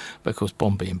summer. But of course,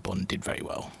 Bond being Bond did very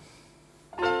well.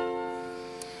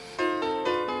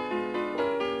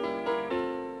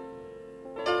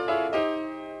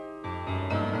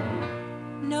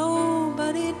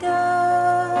 Nobody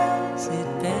does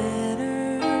it better.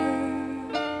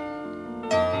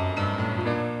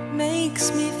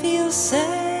 Makes me feel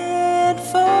sad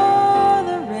for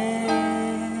the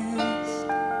rest.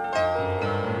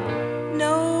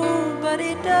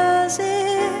 Nobody does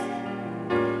it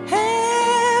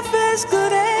half as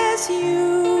good as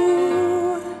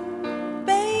you.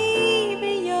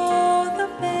 Baby, you're the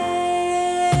best.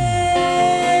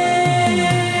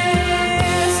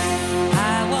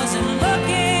 I wasn't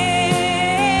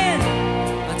looking,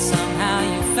 but somehow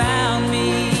you found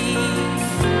me.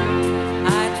 I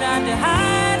tried to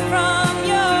hide from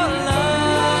your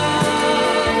love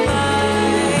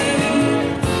light,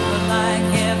 but like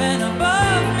heaven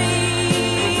above me,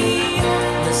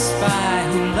 the spy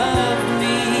who loved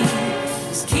me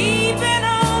is keeping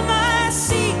all my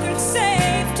secrets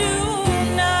safe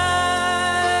tonight.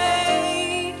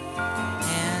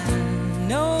 And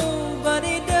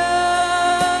nobody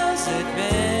does it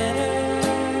better.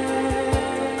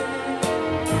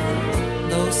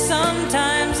 Though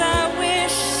sometimes I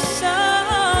wish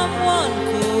someone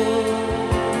could.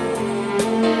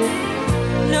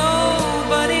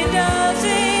 Nobody does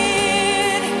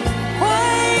it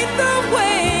quite the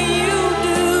way you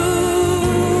do.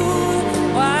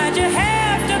 Why'd you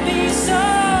have to be so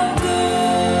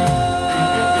good?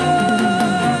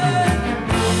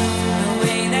 The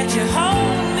way that you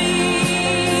hold me,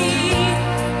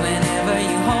 whenever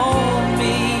you hold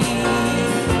me,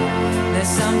 there's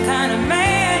some kind of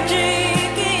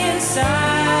magic inside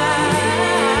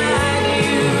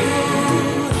you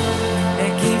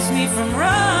that keeps me from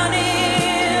running,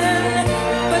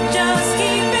 but just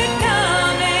keep it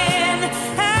coming.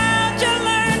 How'd you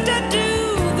learn to do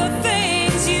the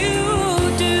things you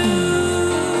do?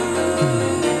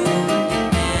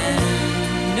 And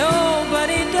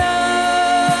nobody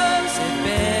does it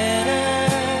better.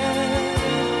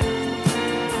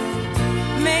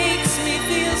 Makes me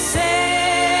feel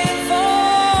sad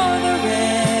for the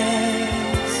rest.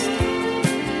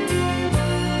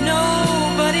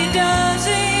 Nobody does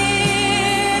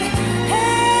it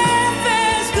half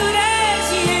as good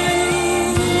as you.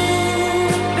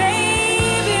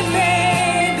 Baby,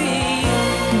 baby,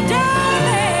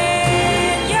 darling,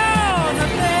 you're the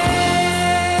best.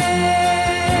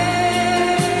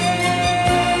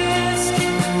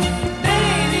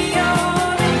 Baby, you're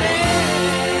the best. Baby, you're the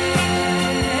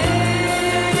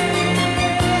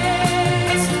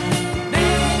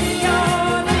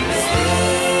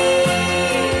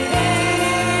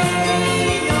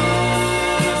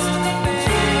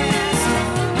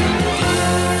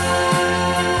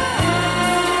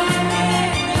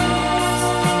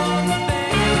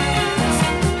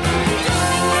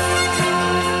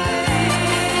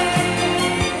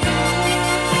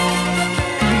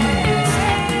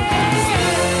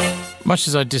Much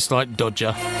as I dislike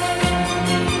Dodger.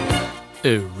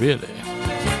 Oh, really?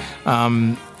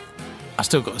 I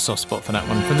still got a soft spot for that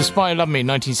one. From The Spy Who Loved Me,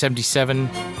 1977.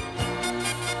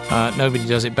 Nobody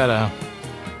Does It Better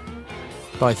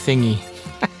by Thingy.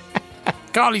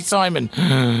 Carly Simon.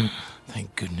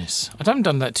 Thank goodness. I haven't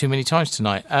done that too many times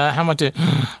tonight. How am I doing?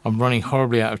 I'm running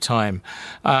horribly out of time.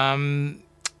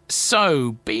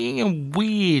 So, being a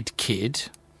weird kid,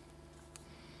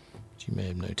 as you may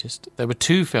have noticed, there were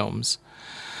two films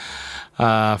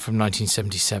from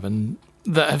 1977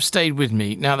 that have stayed with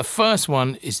me. Now, the first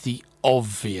one is the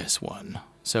obvious one,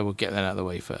 so we'll get that out of the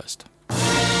way first.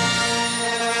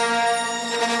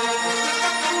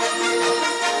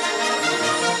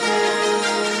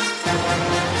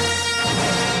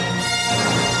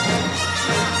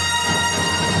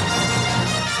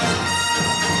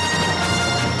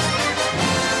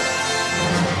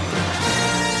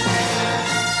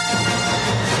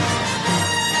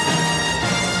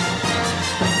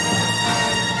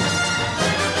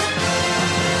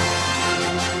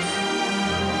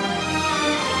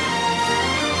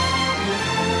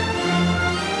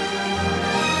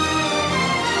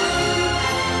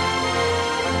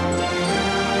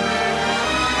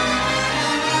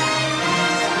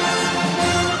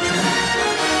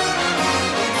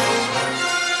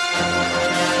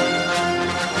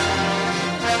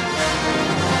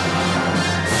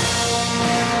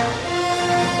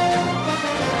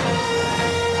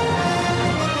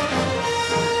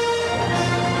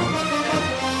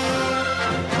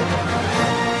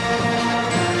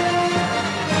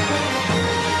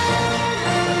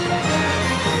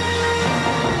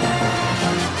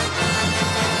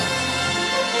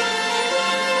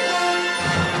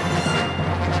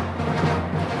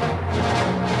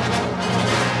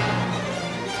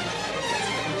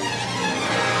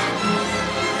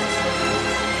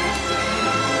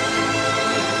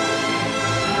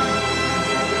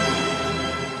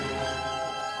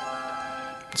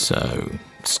 So,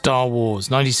 Star Wars,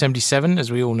 1977,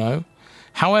 as we all know.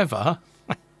 However,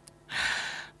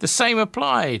 the same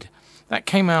applied. That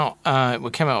came out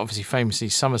obviously famously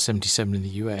summer 77 in the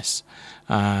US,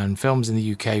 and films in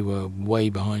the UK were way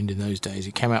behind in those days.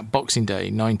 It came out Boxing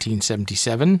Day,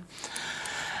 1977.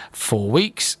 4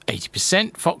 weeks,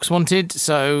 80% Fox wanted,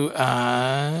 so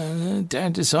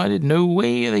Dad decided, no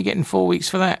way are they getting 4 weeks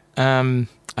for that. And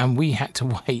we had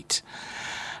to wait.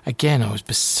 Again, I was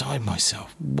beside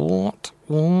myself. What?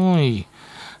 Why?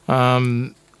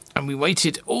 And we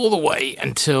waited all the way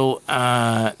until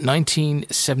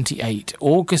 1978.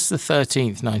 August the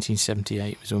 13th,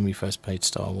 1978 was when we first played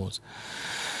Star Wars.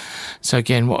 So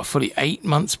again, fully 8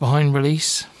 months behind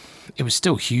release? It was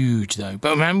still huge, though.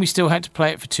 But, man, we still had to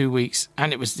play it for 2 weeks.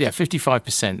 And it was,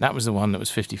 55%. That was the one that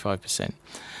was 55%.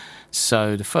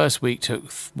 So the first week took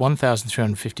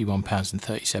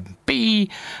 £1,351.37,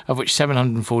 of which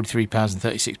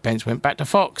 £743.36 went back to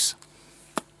Fox.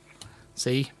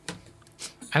 See?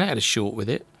 And it had a short with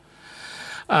it,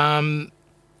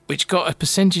 which got a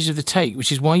percentage of the take, which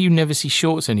is why you never see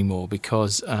shorts anymore,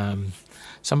 because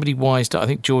somebody wised up. I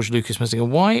think George Lucas must have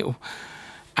gone, why?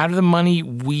 Out of the money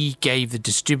we gave the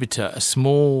distributor, a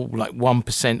small,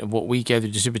 1% of what we gave the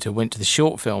distributor went to the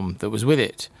short film that was with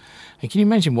it. And can you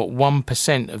imagine what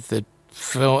 1% of the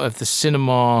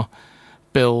cinema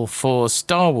bill for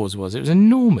Star Wars was? It was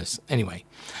enormous. Anyway,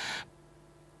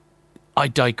 I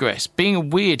digress. Being a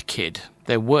weird kid,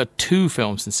 there were two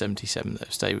films in 77 that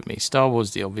have stayed with me. Star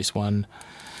Wars, the obvious one.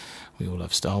 We all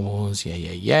love Star Wars.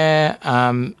 Yeah.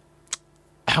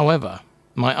 However,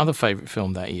 my other favourite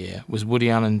film that year was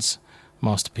Woody Allen's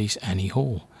masterpiece, Annie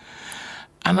Hall.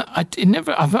 And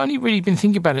I've only really been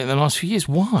thinking about it in the last few years.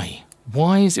 Why?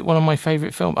 Why is it one of my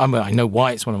favourite films? I mean, I know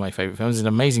why it's one of my favourite films. It's an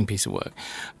amazing piece of work.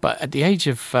 But at the age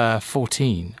of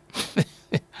 14,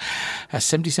 at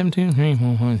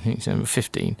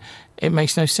 15, it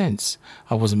makes no sense.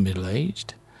 I wasn't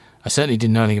middle-aged. I certainly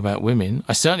didn't know anything about women.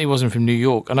 I certainly wasn't from New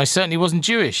York. And I certainly wasn't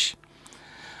Jewish.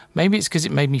 Maybe it's because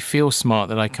it made me feel smart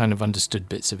that I kind of understood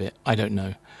bits of it. I don't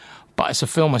know. But it's a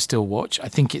film I still watch. I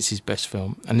think it's his best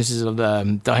film. And this is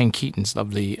Diane Keaton's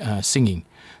lovely singing.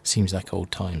 Seems like old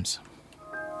times.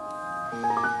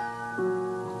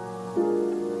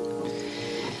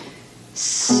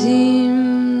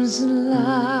 Seems like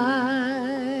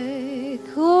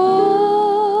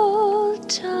old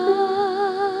times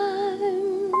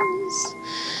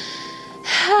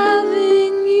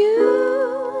having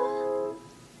you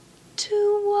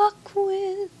to walk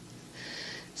with.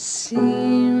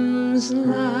 Seems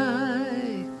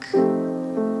like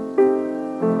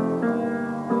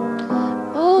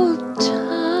old times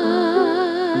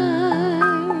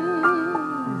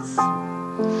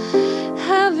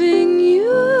having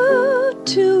you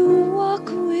to walk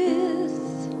with,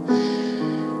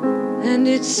 and And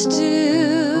it's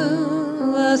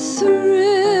still a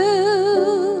thrill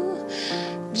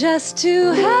just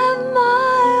to have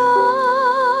my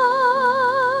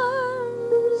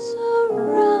arms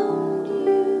around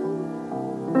you.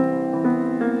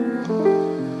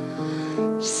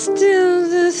 Still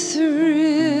the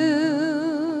thrill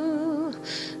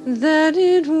that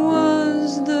it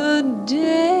was the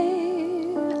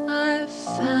day I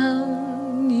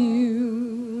found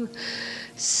you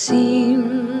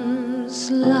seems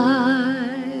like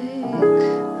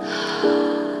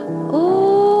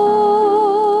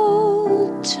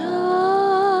old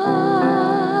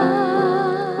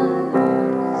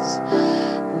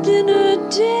times, dinner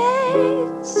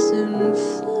dates and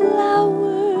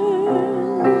flowers,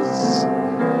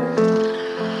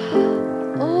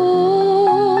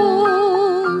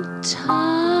 old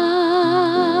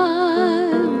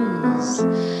times,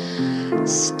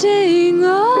 staying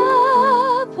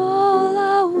up all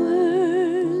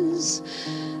hours,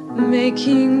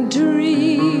 making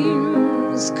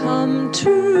dreams come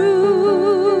true,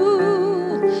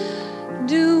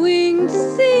 doing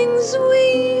things we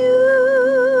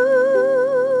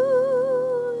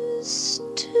used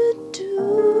to do.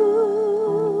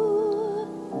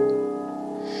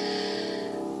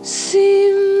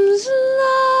 Seems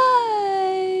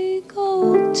like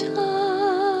old times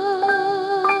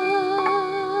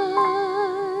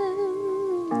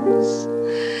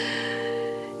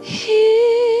here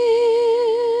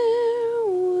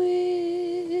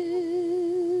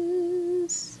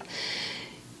with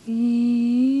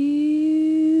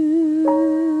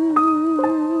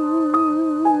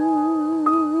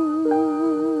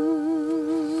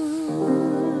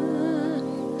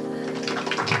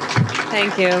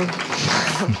Thank you.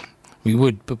 We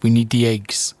would, but we need the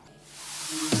eggs.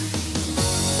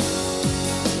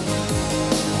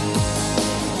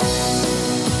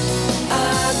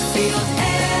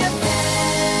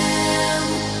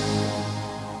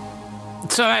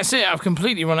 So that's it. I've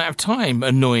completely run out of time,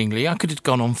 annoyingly. I could have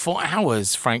gone on for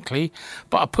hours, frankly.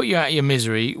 But I'll put you out of your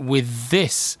misery with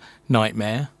this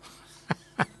nightmare.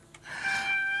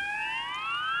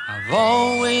 I've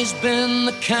always been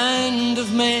the kind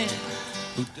of man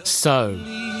who So,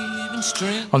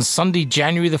 on Sunday,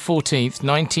 January the 14th,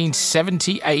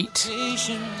 1978,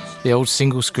 the old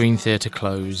single-screen theatre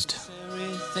closed.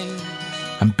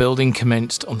 And building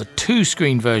commenced on the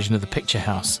two-screen version of the Picture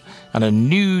House, and a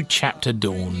new chapter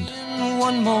dawned.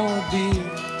 one more beer.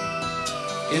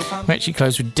 We actually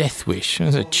closed with Death Wish.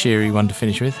 That's a cheery one to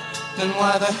finish with. Then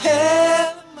why the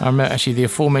hell? I remember actually the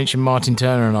aforementioned Martin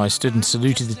Turner and I stood and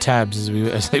saluted the tabs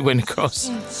as they went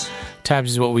across. Tabs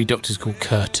is what we doctors call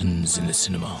curtains in the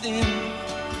cinema.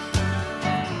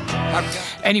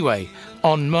 Anyway,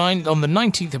 on the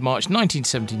 19th of March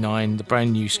 1979, the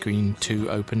brand new Screen 2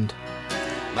 opened.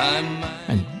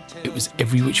 And it was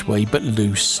every which way but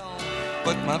loose.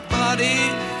 But my body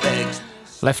begs.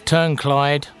 Left Turn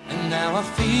Clyde. And now I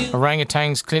feel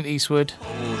Orangutans Clint Eastwood.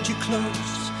 hold you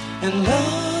close and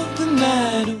love the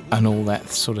night away And all that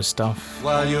sort of stuff.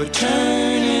 while you're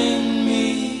turning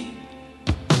me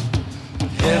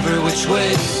every which way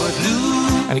but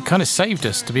loose. And it kind of saved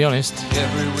us, to be honest.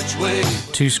 Every which way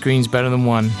Two screens better than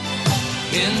one.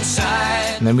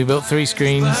 inside. And then we built three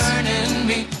screens. Burning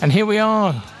me, And here we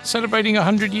are, celebrating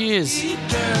 100 years.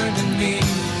 turning me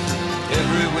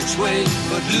every which way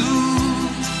but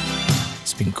loose.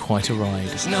 It's been quite a ride.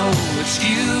 There's no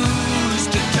excuse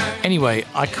to turn. Anyway,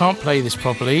 I can't play this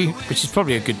properly, which is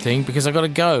probably a good thing because I've got to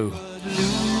go.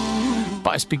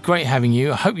 But it's been great having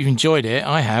you. I hope you've enjoyed it.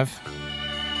 I have.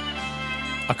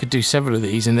 I could do several of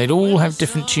these and they'd all have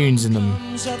different tunes in them.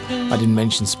 I didn't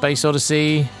mention Space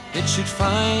Odyssey. It should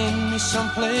find me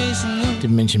someplace new.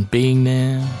 Didn't mention Being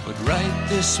There. But right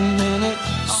this minute,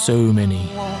 So many.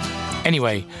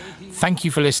 Anyway, thank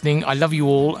you for listening. I love you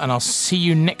all and I'll see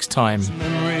you next time.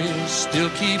 memories still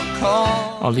keep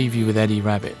calling. I'll leave you with Eddie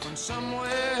Rabbit.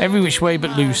 Every which way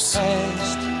but loose.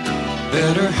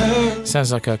 Better hurt,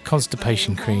 Sounds like a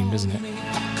constipation cream, doesn't it?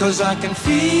 'cause I can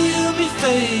feel me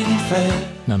fading fast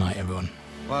No night, everyone.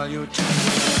 while you're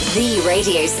The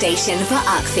radio station for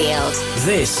Uckfield.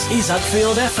 This is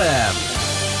Uckfield FM.